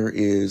other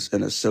is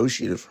an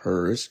associate of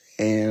hers.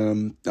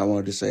 And I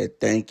wanted to say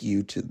thank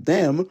you to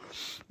them,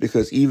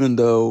 because even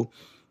though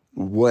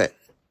what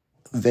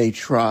they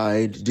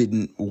tried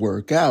didn't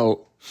work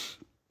out,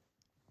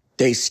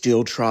 they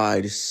still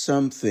tried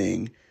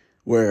something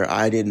where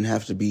I didn't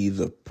have to be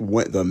the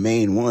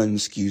main one,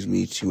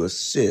 to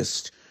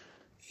assist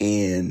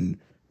in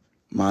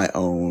my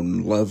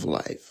own love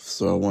life.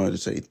 So I wanted to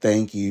say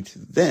thank you to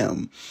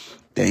them.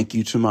 Thank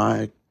you to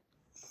my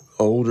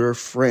older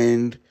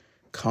friend,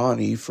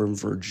 Connie from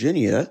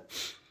Virginia,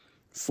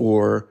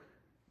 for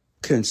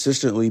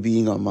consistently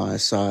being on my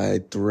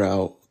side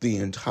throughout the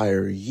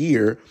entire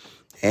year,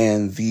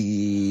 and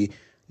the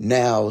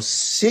now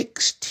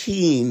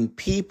 17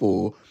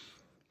 people,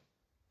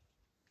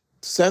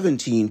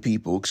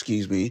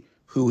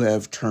 who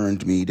have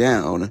turned me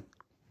down.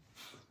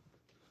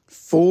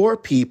 4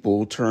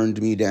 people turned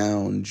me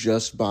down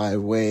just by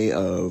way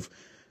of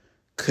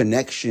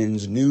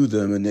connections, knew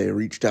them, and they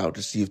reached out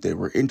to see if they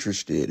were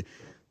interested.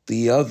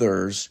 The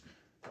others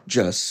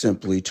just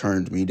simply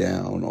turned me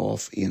down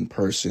off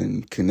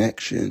in-person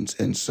connections.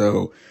 And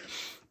so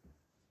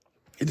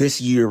this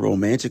year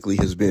romantically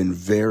has been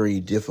very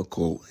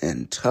difficult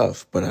and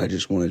tough, but I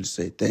just wanted to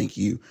say thank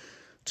you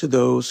to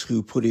those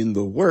who put in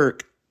the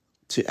work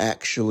to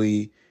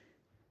actually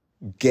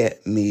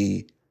get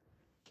me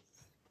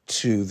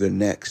to the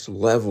next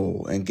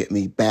level and get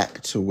me back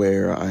to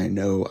where I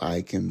know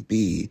I can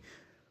be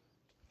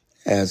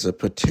as a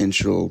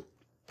potential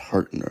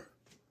partner.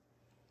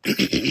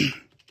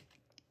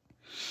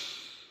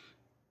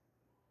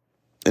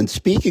 And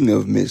speaking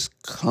of Miss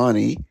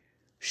Connie,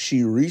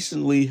 she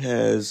recently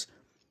has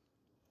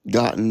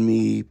gotten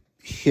me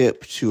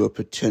hip to a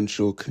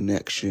potential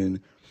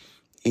connection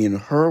in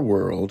her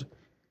world,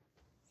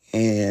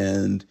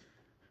 and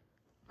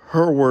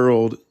her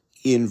world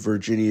in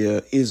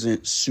Virginia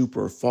isn't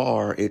super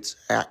far. It's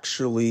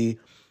actually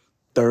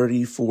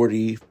 30,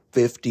 40,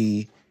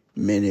 50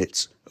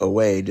 minutes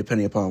away,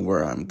 depending upon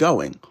where I'm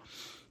going.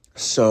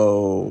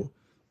 So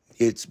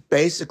it's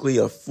basically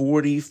a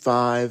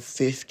 45,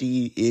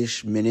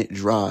 50-ish minute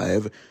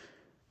drive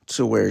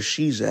to where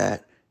she's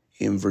at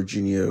in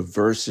Virginia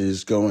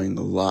versus going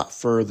a lot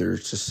further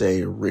to,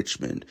 say,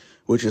 Richmond,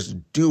 which is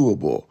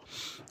doable.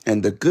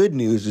 And the good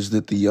news is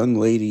that the young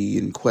lady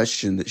in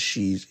question that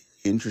she's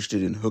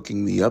interested in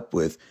hooking me up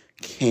with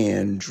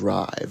can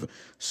drive.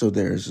 So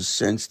there's a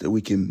sense that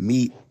we can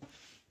meet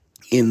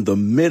in the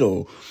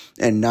middle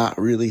and not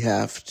really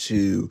have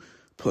to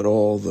put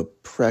all the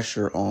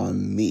pressure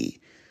on me.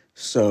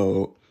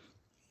 So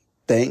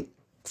thank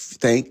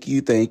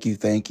you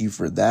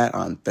for that.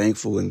 I'm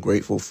thankful and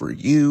grateful for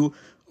you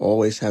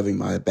always having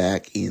my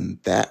back in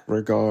that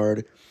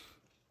regard.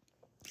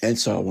 And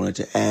so I wanted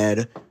to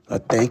add a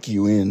thank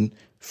you in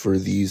for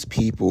these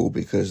people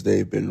because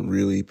they've been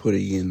really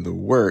putting in the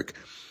work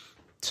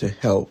to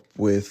help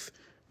with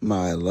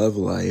my love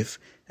life.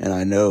 And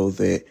I know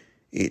that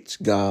it's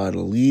God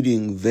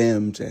leading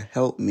them to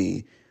help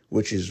me,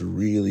 which is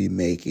really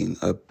making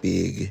a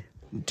big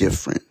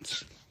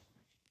difference.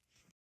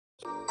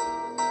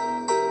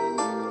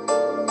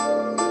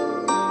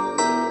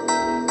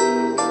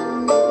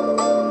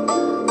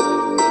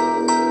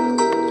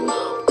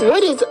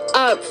 What is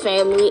up,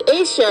 family?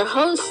 It's your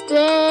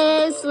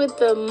hostess with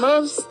the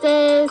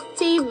mostest,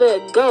 T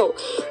the GOAT,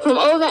 from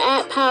over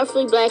at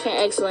Powerfully Black and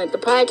Excellent, the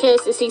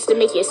podcast that seeks to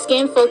make your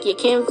skin folk, your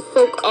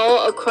kinfolk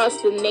all across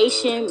the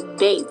nation,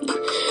 baby.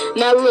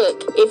 Now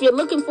look, if you're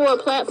looking for a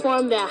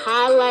platform that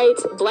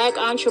highlights Black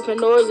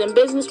entrepreneurs and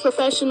business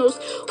professionals,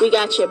 we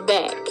got your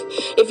back.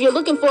 If you're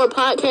looking for a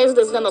podcast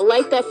that's going to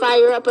light that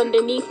fire up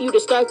underneath you to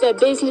start that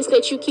business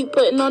that you keep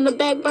putting on the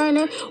back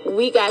burner,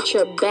 we got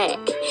your back.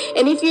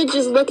 And if you're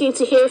just looking looking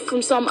to hear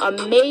from some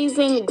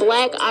amazing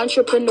Black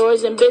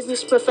entrepreneurs and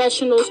business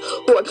professionals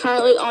who are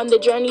currently on the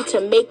journey to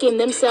making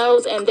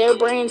themselves and their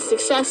brands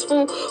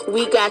successful,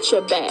 we got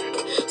your back.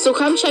 So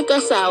come check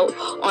us out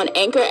on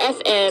Anchor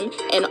FM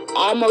and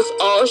almost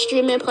all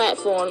streaming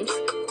platforms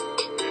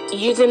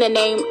using the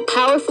name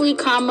Powerfully,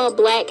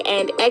 Black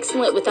and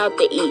Excellent without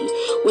the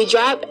E. We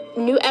drop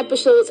new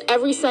episodes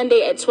every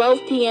Sunday at 12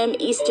 p.m.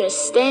 Eastern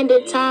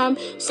Standard Time.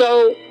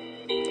 So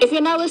if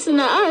you're not listening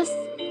to us,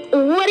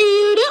 what are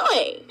you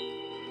doing?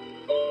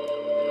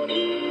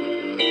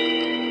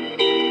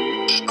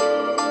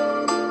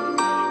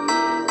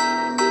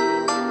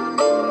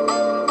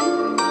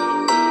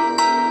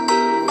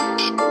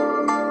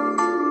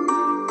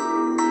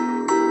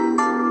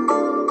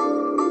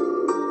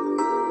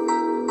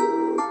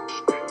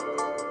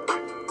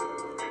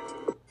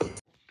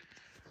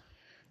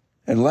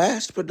 And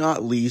last but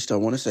not least, I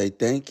want to say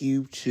thank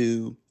you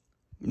to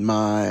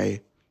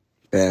my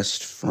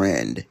best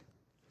friend.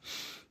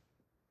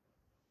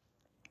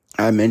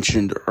 I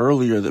mentioned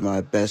earlier that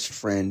my best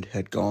friend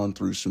had gone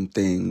through some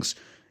things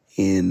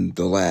in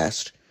the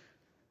last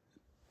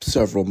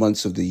several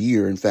months of the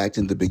year. In fact,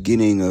 in the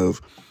beginning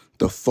of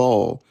the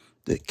fall,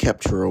 that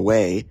kept her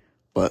away.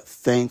 But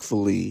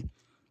thankfully,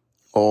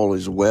 all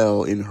is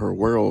well in her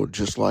world,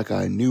 just like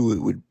I knew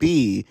it would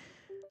be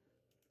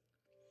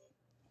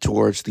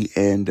towards the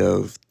end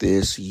of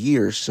this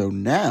year. So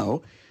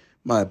now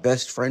my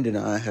best friend and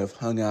I have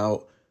hung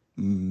out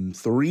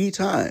 3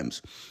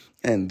 times.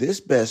 And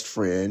this best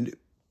friend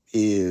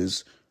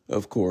is,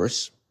 of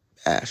course,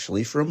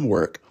 Ashley from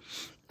work.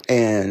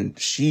 And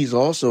she's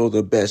also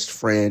the best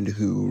friend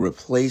who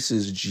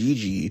replaces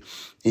Gigi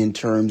in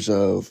terms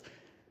of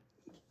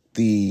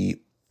the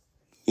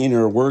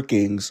inner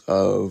workings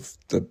of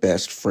the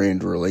best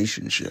friend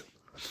relationship.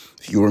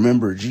 If you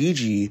remember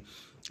Gigi,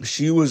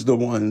 she was the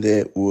one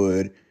that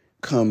would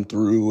come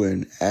through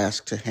and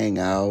ask to hang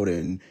out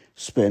and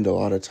spend a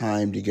lot of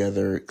time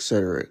together, et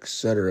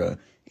cetera,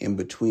 in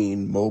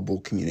between mobile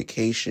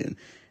communication.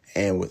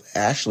 And with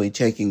Ashley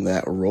taking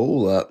that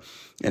role up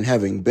and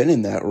having been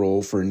in that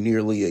role for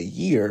nearly a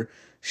year,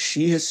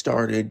 she has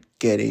started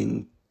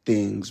getting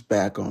things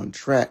back on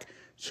track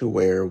to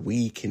where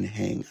we can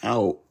hang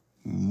out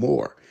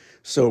more.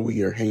 So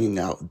we are hanging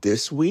out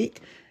this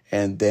week,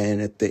 and then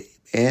at the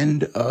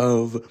end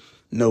of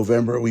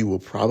November, we will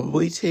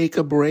probably take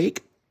a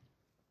break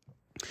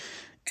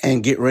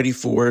and get ready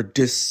for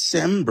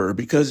December,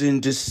 because in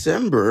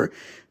December,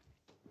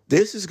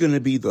 this is going to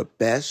be the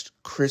best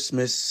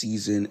Christmas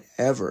season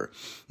ever.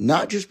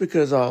 Not just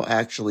because I'll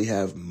actually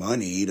have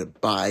money to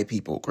buy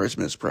people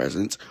Christmas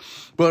presents,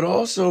 but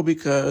also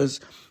because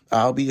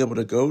I'll be able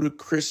to go to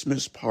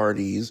Christmas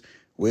parties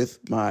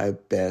with my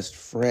best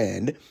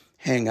friend,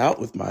 hang out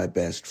with my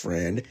best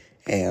friend,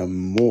 and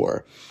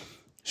more.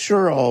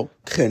 Sure, I'll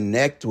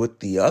connect with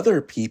the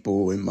other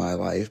people in my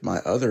life, my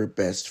other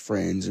best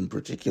friends in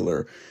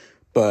particular,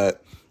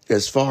 but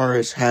as far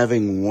as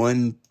having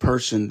one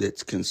person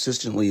that's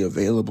consistently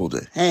available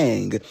to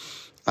hang,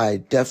 I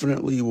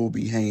definitely will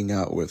be hanging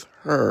out with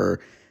her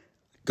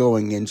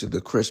going into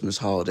the Christmas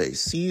holiday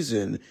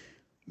season,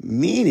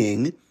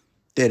 meaning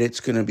that it's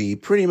going to be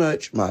pretty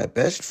much my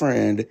best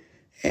friend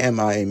and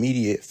my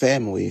immediate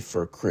family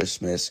for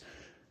Christmas.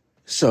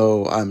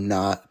 So I'm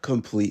not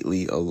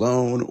completely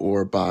alone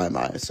or by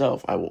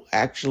myself. I will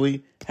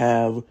actually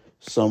have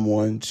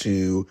someone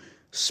to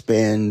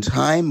spend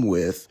time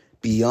with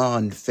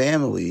beyond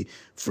family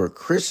for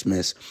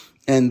Christmas.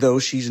 And though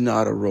she's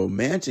not a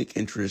romantic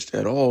interest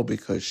at all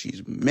because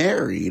she's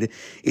married,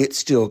 it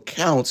still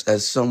counts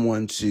as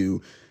someone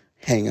to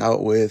hang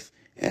out with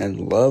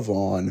and love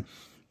on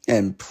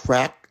and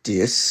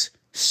practice,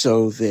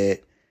 so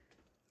that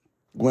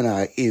when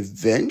I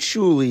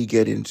eventually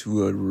get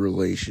into a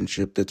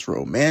relationship that's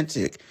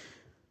romantic,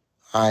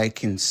 I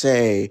can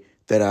say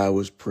that I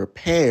was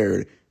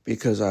prepared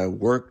because I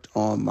worked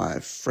on my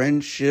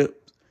friendship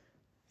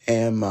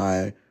and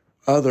my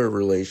other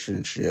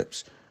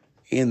relationships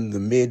in the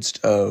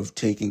midst of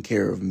taking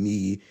care of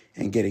me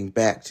and getting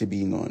back to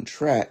being on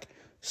track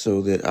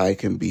so that I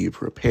can be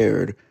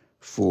prepared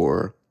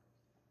for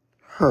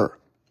her.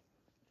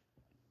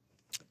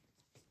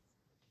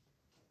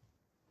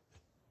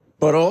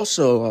 But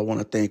also, I want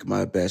to thank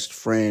my best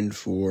friend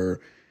for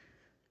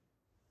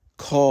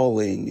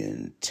calling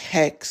and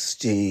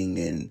texting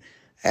and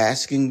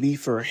asking me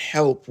for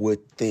help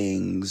with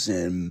things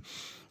and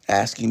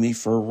asking me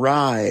for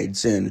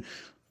rides and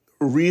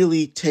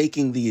really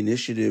taking the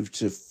initiative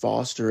to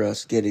foster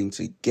us getting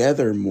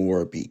together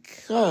more,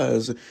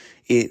 because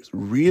it's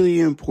really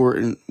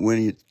important when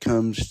it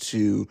comes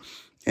to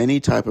any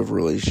type of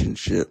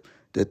relationship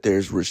that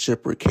there's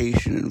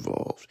reciprocation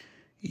involved.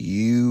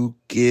 You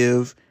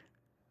give,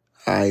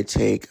 I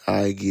take,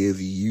 I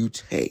give, you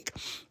take.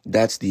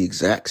 That's the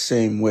exact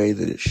same way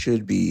that it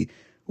should be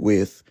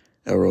with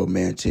a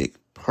romantic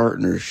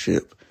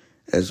partnership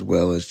as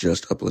well as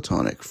just a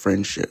platonic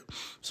friendship.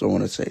 So I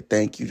want to say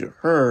thank you to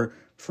her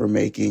for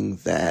making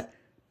that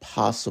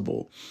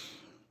possible.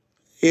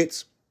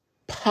 It's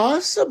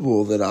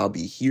possible that I'll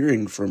be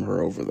hearing from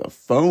her over the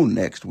phone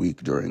next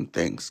week during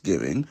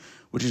Thanksgiving,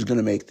 which is going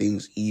to make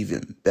things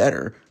even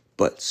better.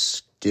 But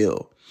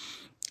still,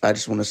 I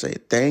just want to say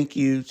thank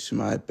you to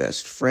my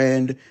best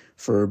friend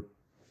for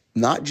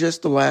not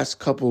just the last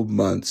couple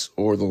months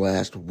or the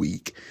last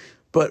week,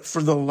 but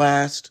for the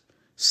last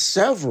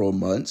several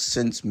months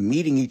since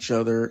meeting each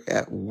other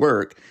at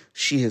work.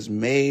 She has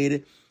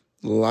made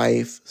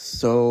life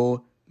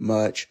so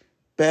much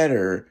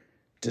better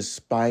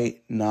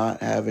despite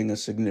not having a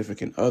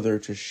significant other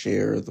to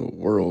share the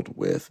world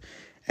with.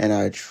 And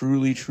I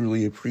truly,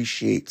 truly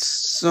appreciate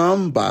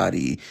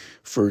somebody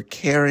for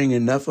caring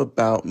enough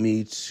about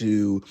me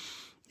to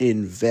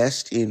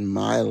invest in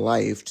my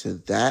life to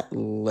that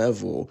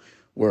level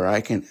where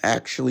I can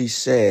actually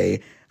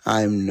say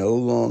I'm no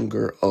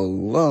longer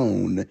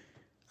alone.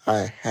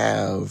 I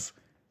have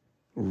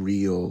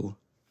real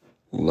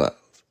love.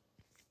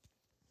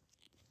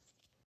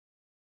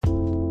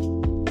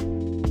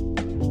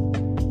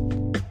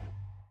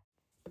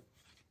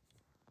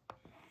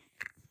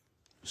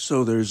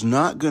 So there's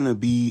not going to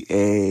be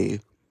a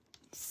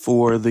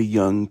For the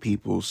Young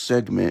People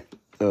segment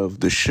of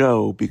the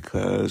show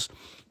because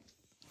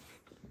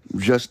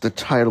just the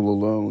title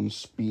alone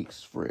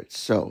speaks for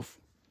itself.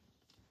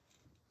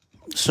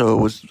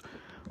 So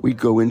we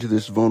go into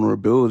this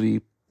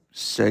vulnerability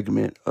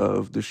segment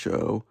of the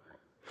show.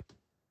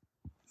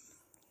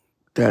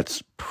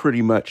 That's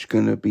pretty much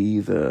going to be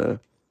the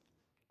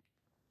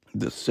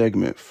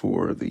segment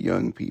for the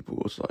young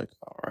people. It's like,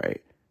 all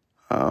right,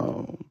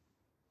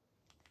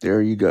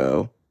 there you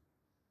go.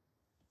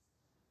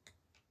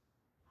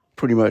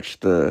 Pretty much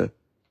the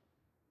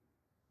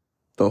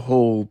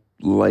whole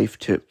life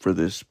tip for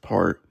this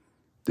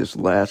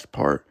last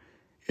part,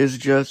 is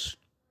just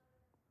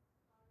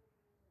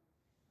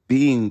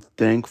being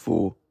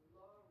thankful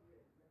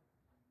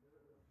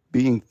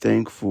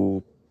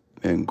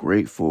and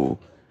grateful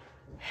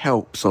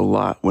helps a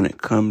lot when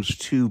it comes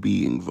to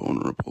being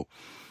vulnerable.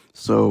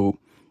 So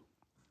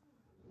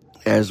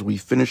as we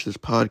finish this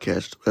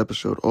podcast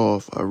episode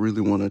off, I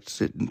really want to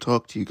sit and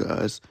talk to you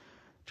guys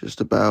just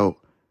about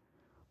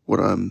what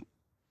I'm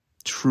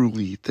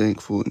truly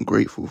thankful and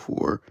grateful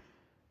for,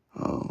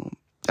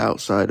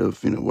 outside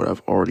of, what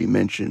I've already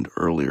mentioned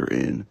earlier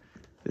in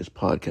this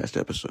podcast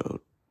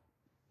episode.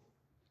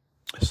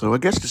 So I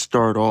guess to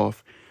start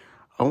off,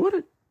 I want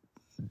to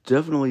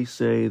definitely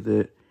say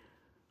that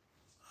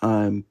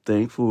I'm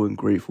thankful and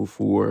grateful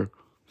for,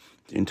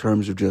 in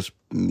terms of just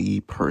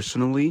me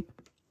personally,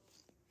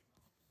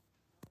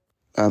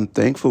 I'm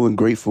thankful and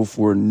grateful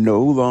for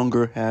no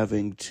longer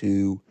having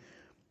to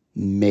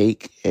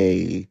make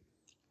a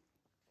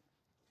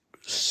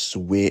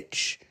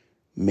switch,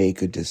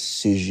 make a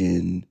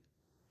decision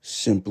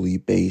simply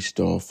based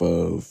off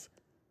of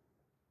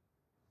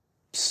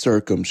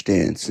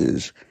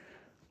circumstances,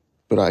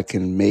 but I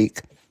can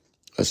make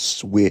a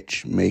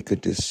switch, make a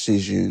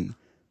decision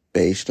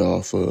based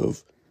off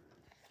of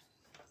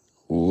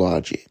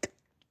logic.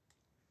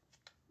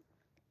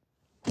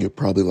 You're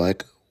probably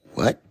like,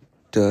 what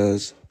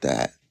does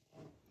that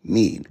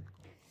mean?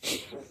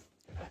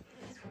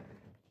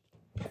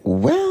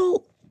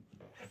 Well,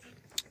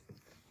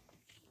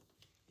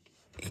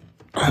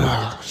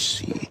 let's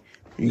see.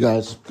 You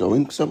guys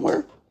going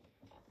somewhere?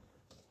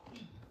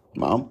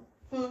 Mom?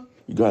 You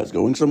guys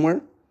going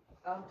somewhere?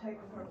 I'm taking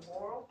her to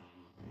Laurel.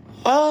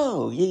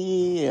 Oh,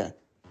 yeah.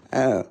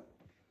 Oh,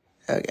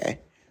 okay.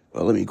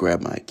 Well, let me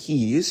grab my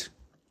keys.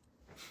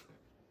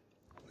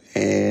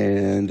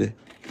 And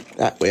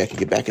that way I can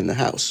get back in the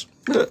house.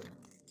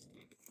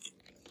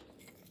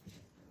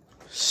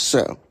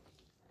 So,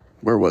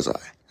 where was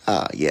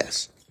I?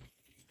 Yes.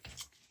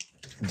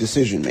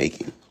 Decision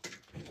making.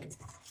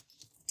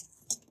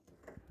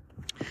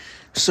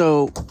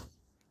 So,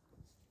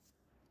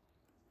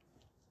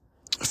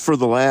 for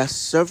the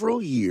last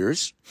several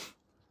years,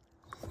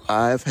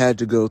 I've had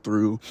to go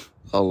through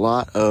a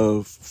lot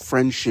of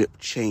friendship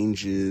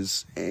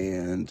changes,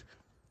 and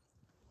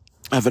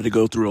I've had to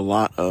go through a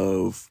lot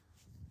of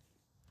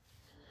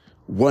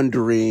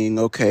wondering,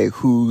 okay,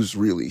 who's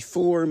really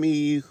for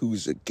me,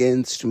 who's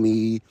against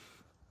me,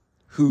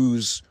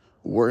 who's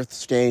worth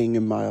staying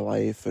in my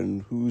life,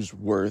 and who's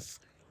worth,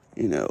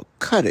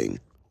 cutting.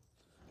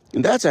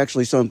 And that's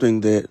actually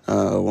something that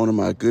one of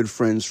my good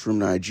friends from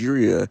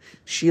Nigeria,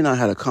 she and I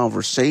had a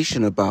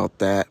conversation about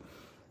that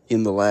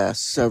in the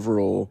last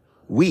several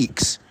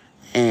weeks.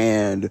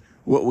 And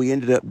what we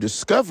ended up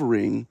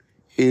discovering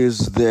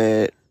is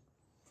that,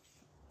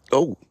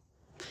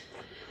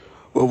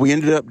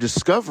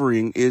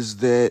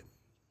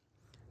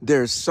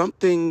 there's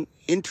something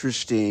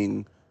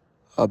interesting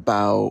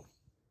about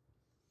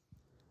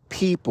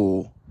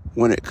people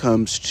when it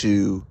comes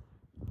to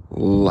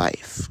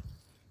life.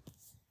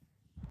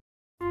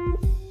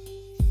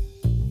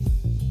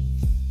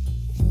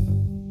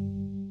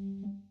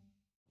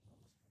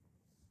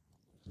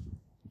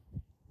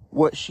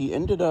 What she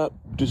ended up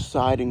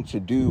deciding to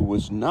do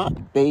was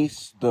not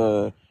base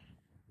the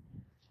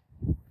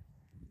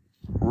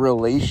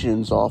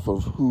relations off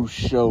of who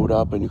showed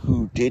up and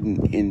who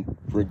didn't in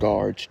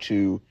regards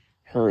to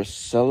her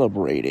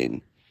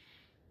celebrating,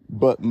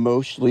 but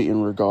mostly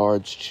in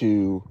regards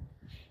to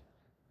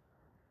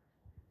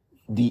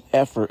the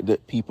effort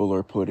that people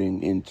are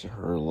putting into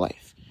her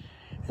life.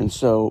 And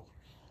so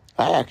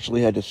I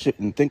actually had to sit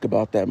and think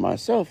about that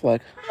myself,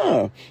 like,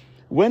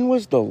 when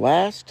was the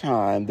last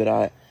time that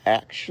I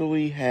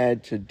actually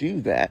had to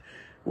do that,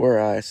 where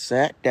I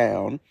sat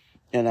down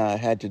and I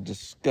had to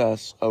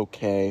discuss,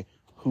 okay,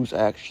 who's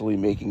actually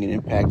making an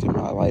impact in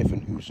my life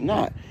and who's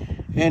not?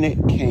 And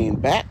it came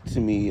back to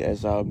me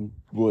as I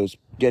was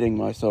getting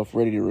myself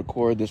ready to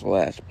record this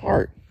last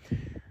part.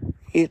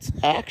 It's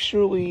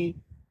actually,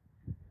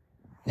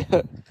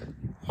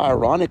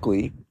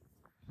 ironically,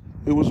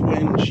 it was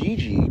when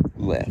Gigi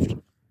left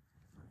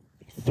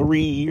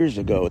 3 years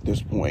ago at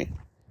this point,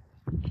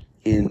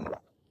 in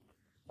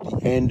the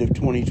end of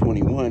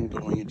 2021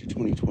 going into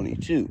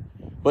 2022.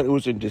 But it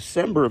was in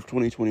December of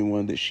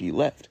 2021 that she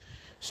left.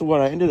 So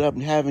what I ended up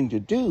having to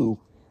do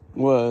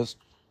was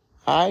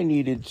I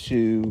needed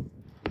to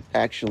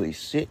actually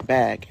sit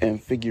back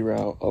and figure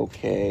out,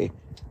 okay,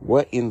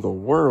 what in the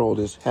world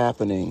is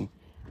happening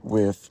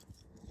with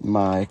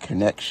my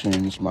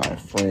connections, my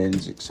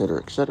friends,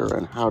 etc.,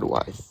 and how do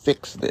I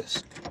fix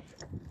this?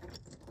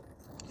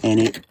 And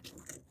it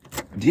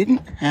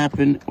didn't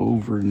happen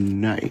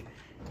overnight.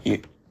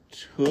 It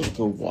took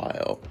a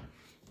while.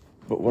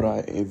 But what I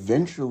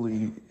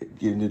eventually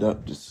ended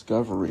up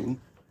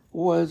discovering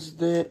was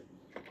that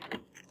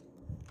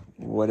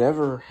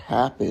whatever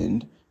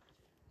happened,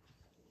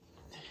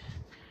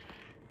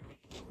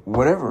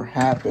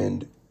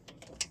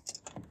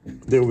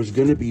 there was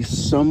going to be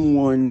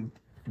someone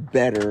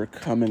better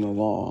coming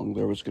along.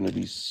 There was going to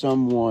be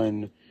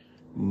someone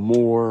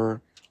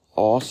more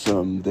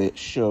awesome that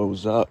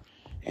shows up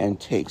and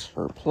takes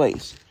her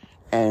place.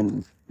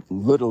 And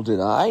little did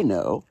I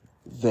know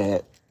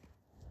that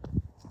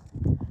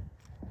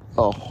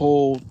a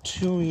whole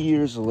 2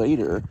 years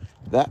later,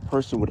 that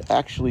person would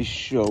actually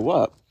show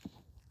up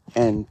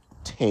and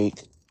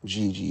take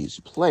Gigi's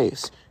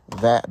place.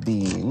 That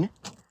being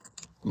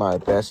my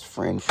best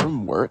friend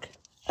from work,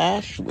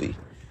 Ashley.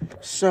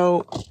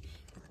 So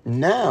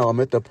now I'm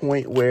at the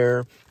point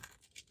where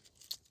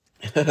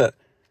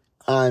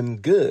I'm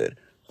good.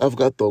 I've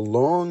got the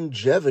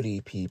longevity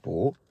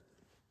people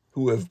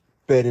who have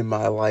been in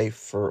my life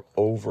for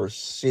over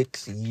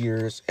 6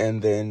 years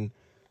and then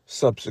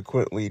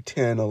subsequently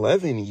 10,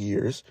 11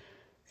 years.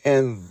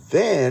 And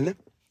then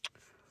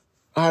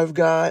I've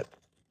got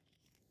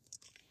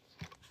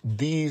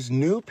these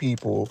new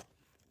people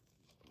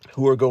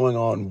who are going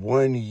on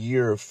 1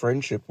 year of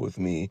friendship with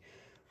me,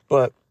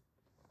 but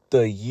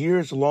the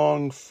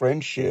years-long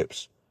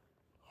friendships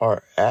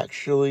are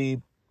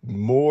actually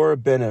more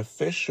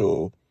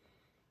beneficial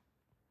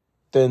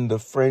than the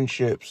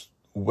friendships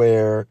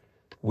where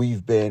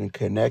we've been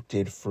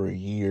connected for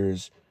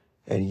years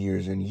and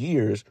years and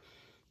years,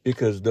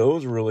 because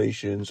those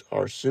relations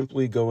are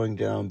simply going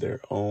down their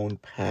own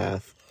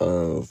path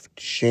of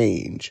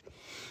change.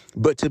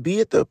 But to be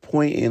at the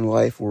point in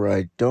life where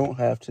I don't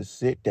have to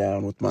sit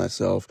down with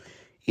myself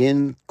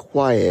in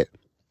quiet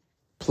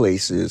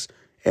places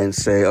and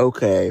say,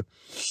 okay,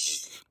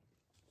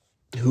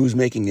 who's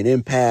making an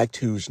impact,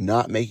 who's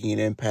not making an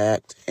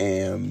impact,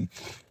 and,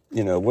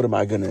 what am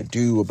I going to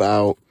do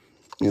about,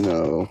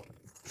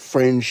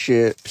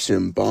 friendships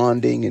and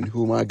bonding, and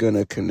who am I going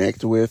to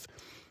connect with?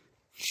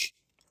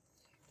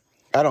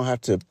 I don't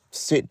have to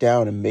sit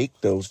down and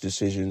make those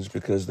decisions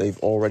because they've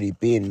already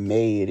been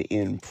made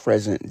in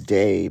present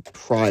day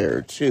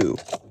prior to.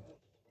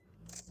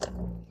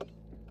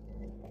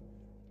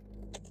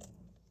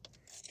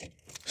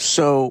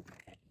 So,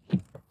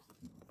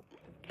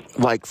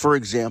 like, for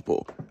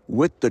example,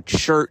 with the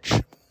church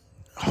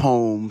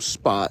home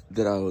spot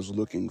that I was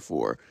looking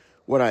for,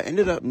 what I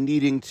ended up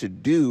needing to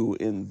do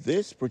in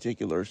this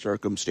particular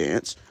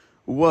circumstance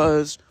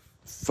was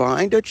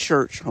find a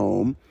church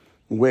home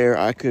where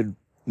I could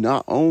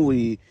not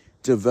only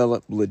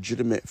develop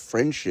legitimate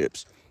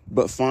friendships,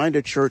 but find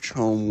a church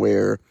home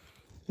where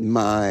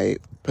my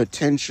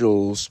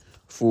potentials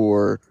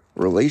for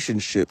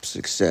relationship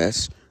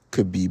success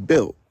could be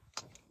built.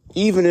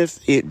 Even if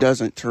it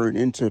doesn't turn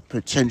into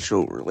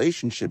potential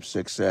relationship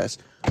success,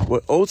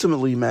 what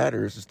ultimately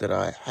matters is that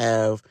I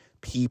have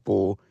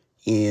people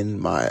in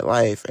my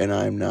life and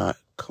I'm not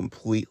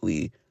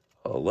completely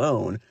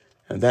alone.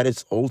 And that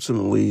is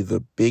ultimately the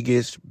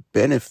biggest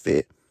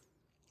benefit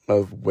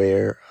of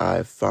where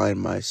I find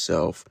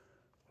myself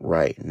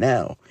right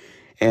now.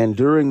 And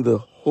during the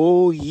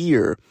whole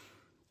year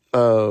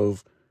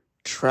of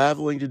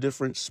traveling to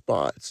different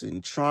spots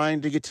and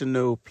trying to get to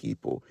know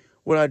people,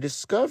 what I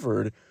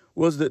discovered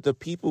was that the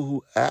people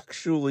who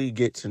actually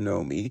get to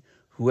know me,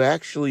 who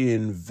actually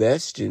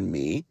invest in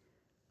me,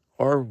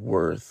 are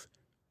worth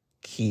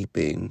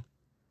keeping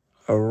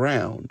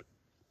around.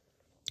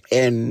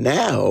 And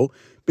now,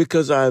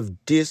 because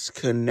I've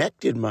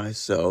disconnected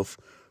myself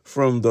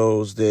from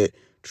those that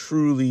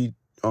truly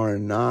are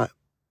not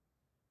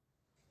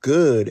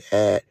good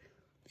at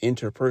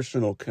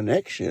interpersonal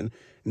connection,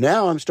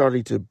 now I'm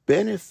starting to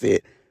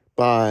benefit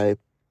by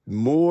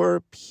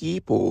more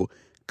people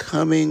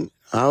coming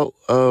out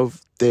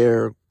of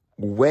their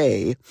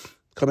way,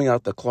 coming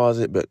out the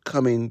closet, but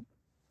coming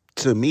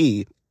to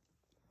me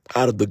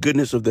out of the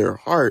goodness of their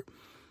heart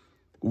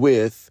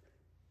with,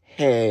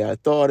 hey, I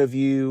thought of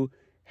you.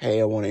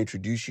 Hey, I want to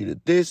introduce you to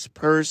this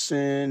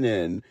person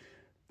and,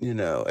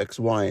 X,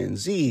 Y, and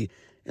Z.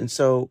 And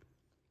so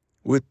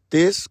with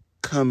this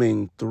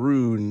coming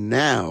through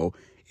now,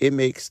 it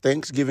makes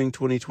Thanksgiving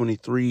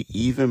 2023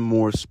 even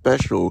more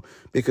special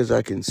because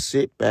I can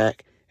sit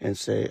back and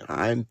say,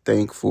 I'm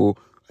thankful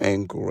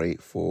and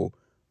grateful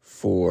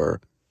for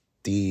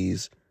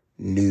these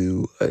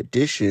new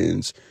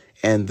additions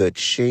and the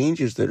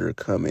changes that are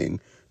coming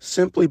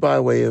simply by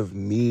way of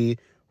me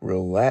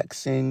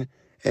relaxing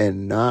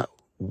and not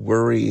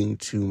worrying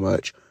too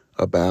much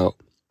about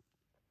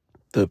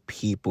the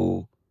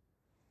people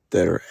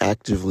that are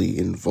actively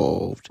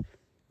involved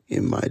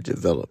in my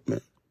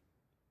development.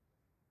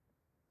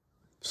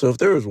 So if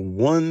there was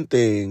one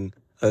thing,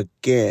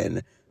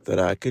 again, that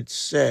I could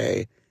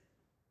say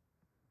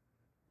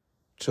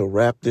to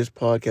wrap this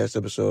podcast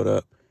episode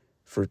up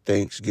for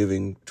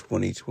Thanksgiving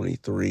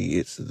 2023,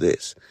 it's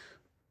this.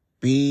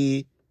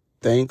 Be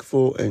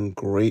thankful and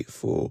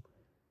grateful,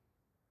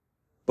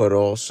 but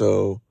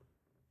also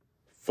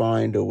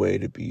find a way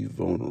to be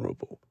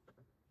vulnerable.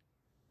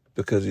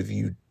 Because if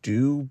you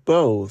do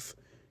both,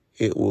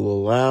 it will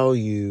allow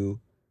you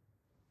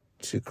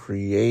to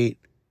create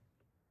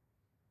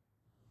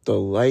the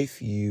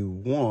life you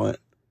want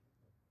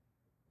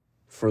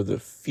for the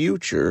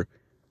future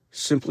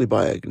simply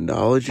by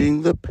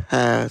acknowledging the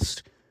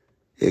past,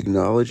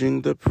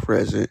 acknowledging the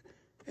present,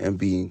 and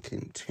being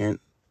content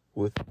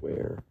with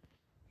where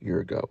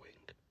you're going.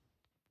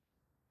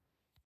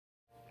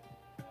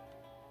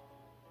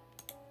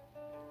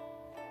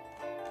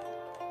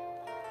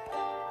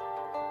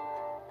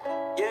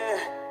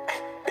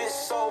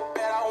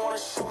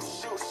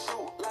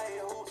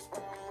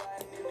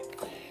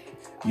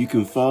 You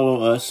can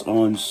follow us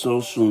on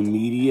social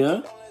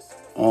media,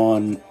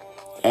 on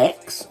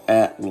X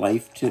at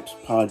Life Tips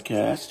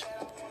Podcast,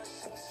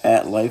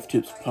 at Life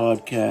Tips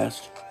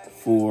Podcast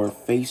for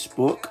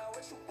Facebook,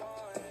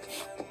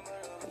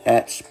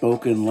 at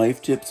Spoken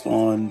Life Tips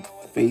on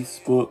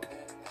Facebook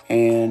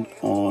and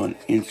on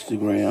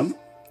Instagram.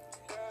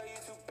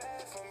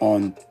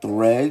 On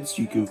Threads,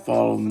 you can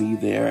follow me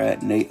there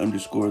at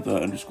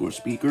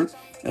Nate_the_speaker,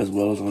 as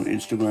well as on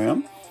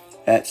Instagram.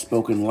 At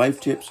Spoken Life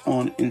Tips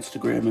on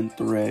Instagram and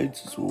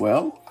Threads as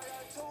well.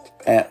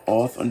 At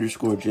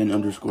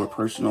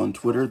auth_gen_person on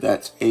Twitter.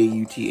 That's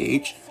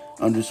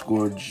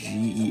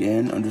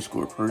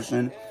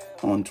AUTH_GEN_person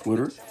on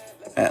Twitter.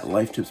 At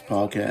Life Tips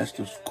Podcast,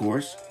 of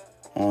course,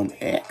 on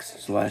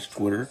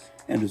X/Twitter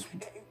and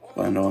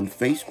on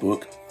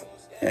Facebook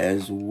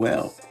as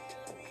well.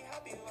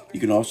 You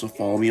can also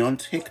follow me on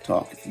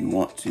TikTok if you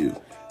want to.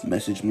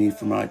 Message me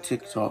for my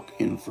TikTok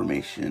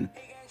information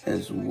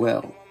as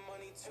well.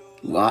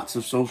 Lots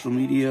of social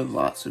media,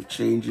 lots of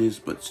changes,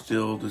 but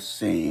still the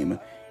same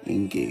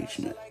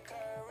engagement.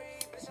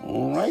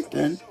 All right,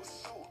 then.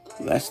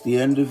 That's the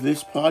end of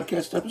this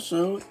podcast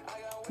episode.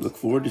 Look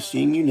forward to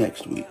seeing you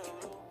next week.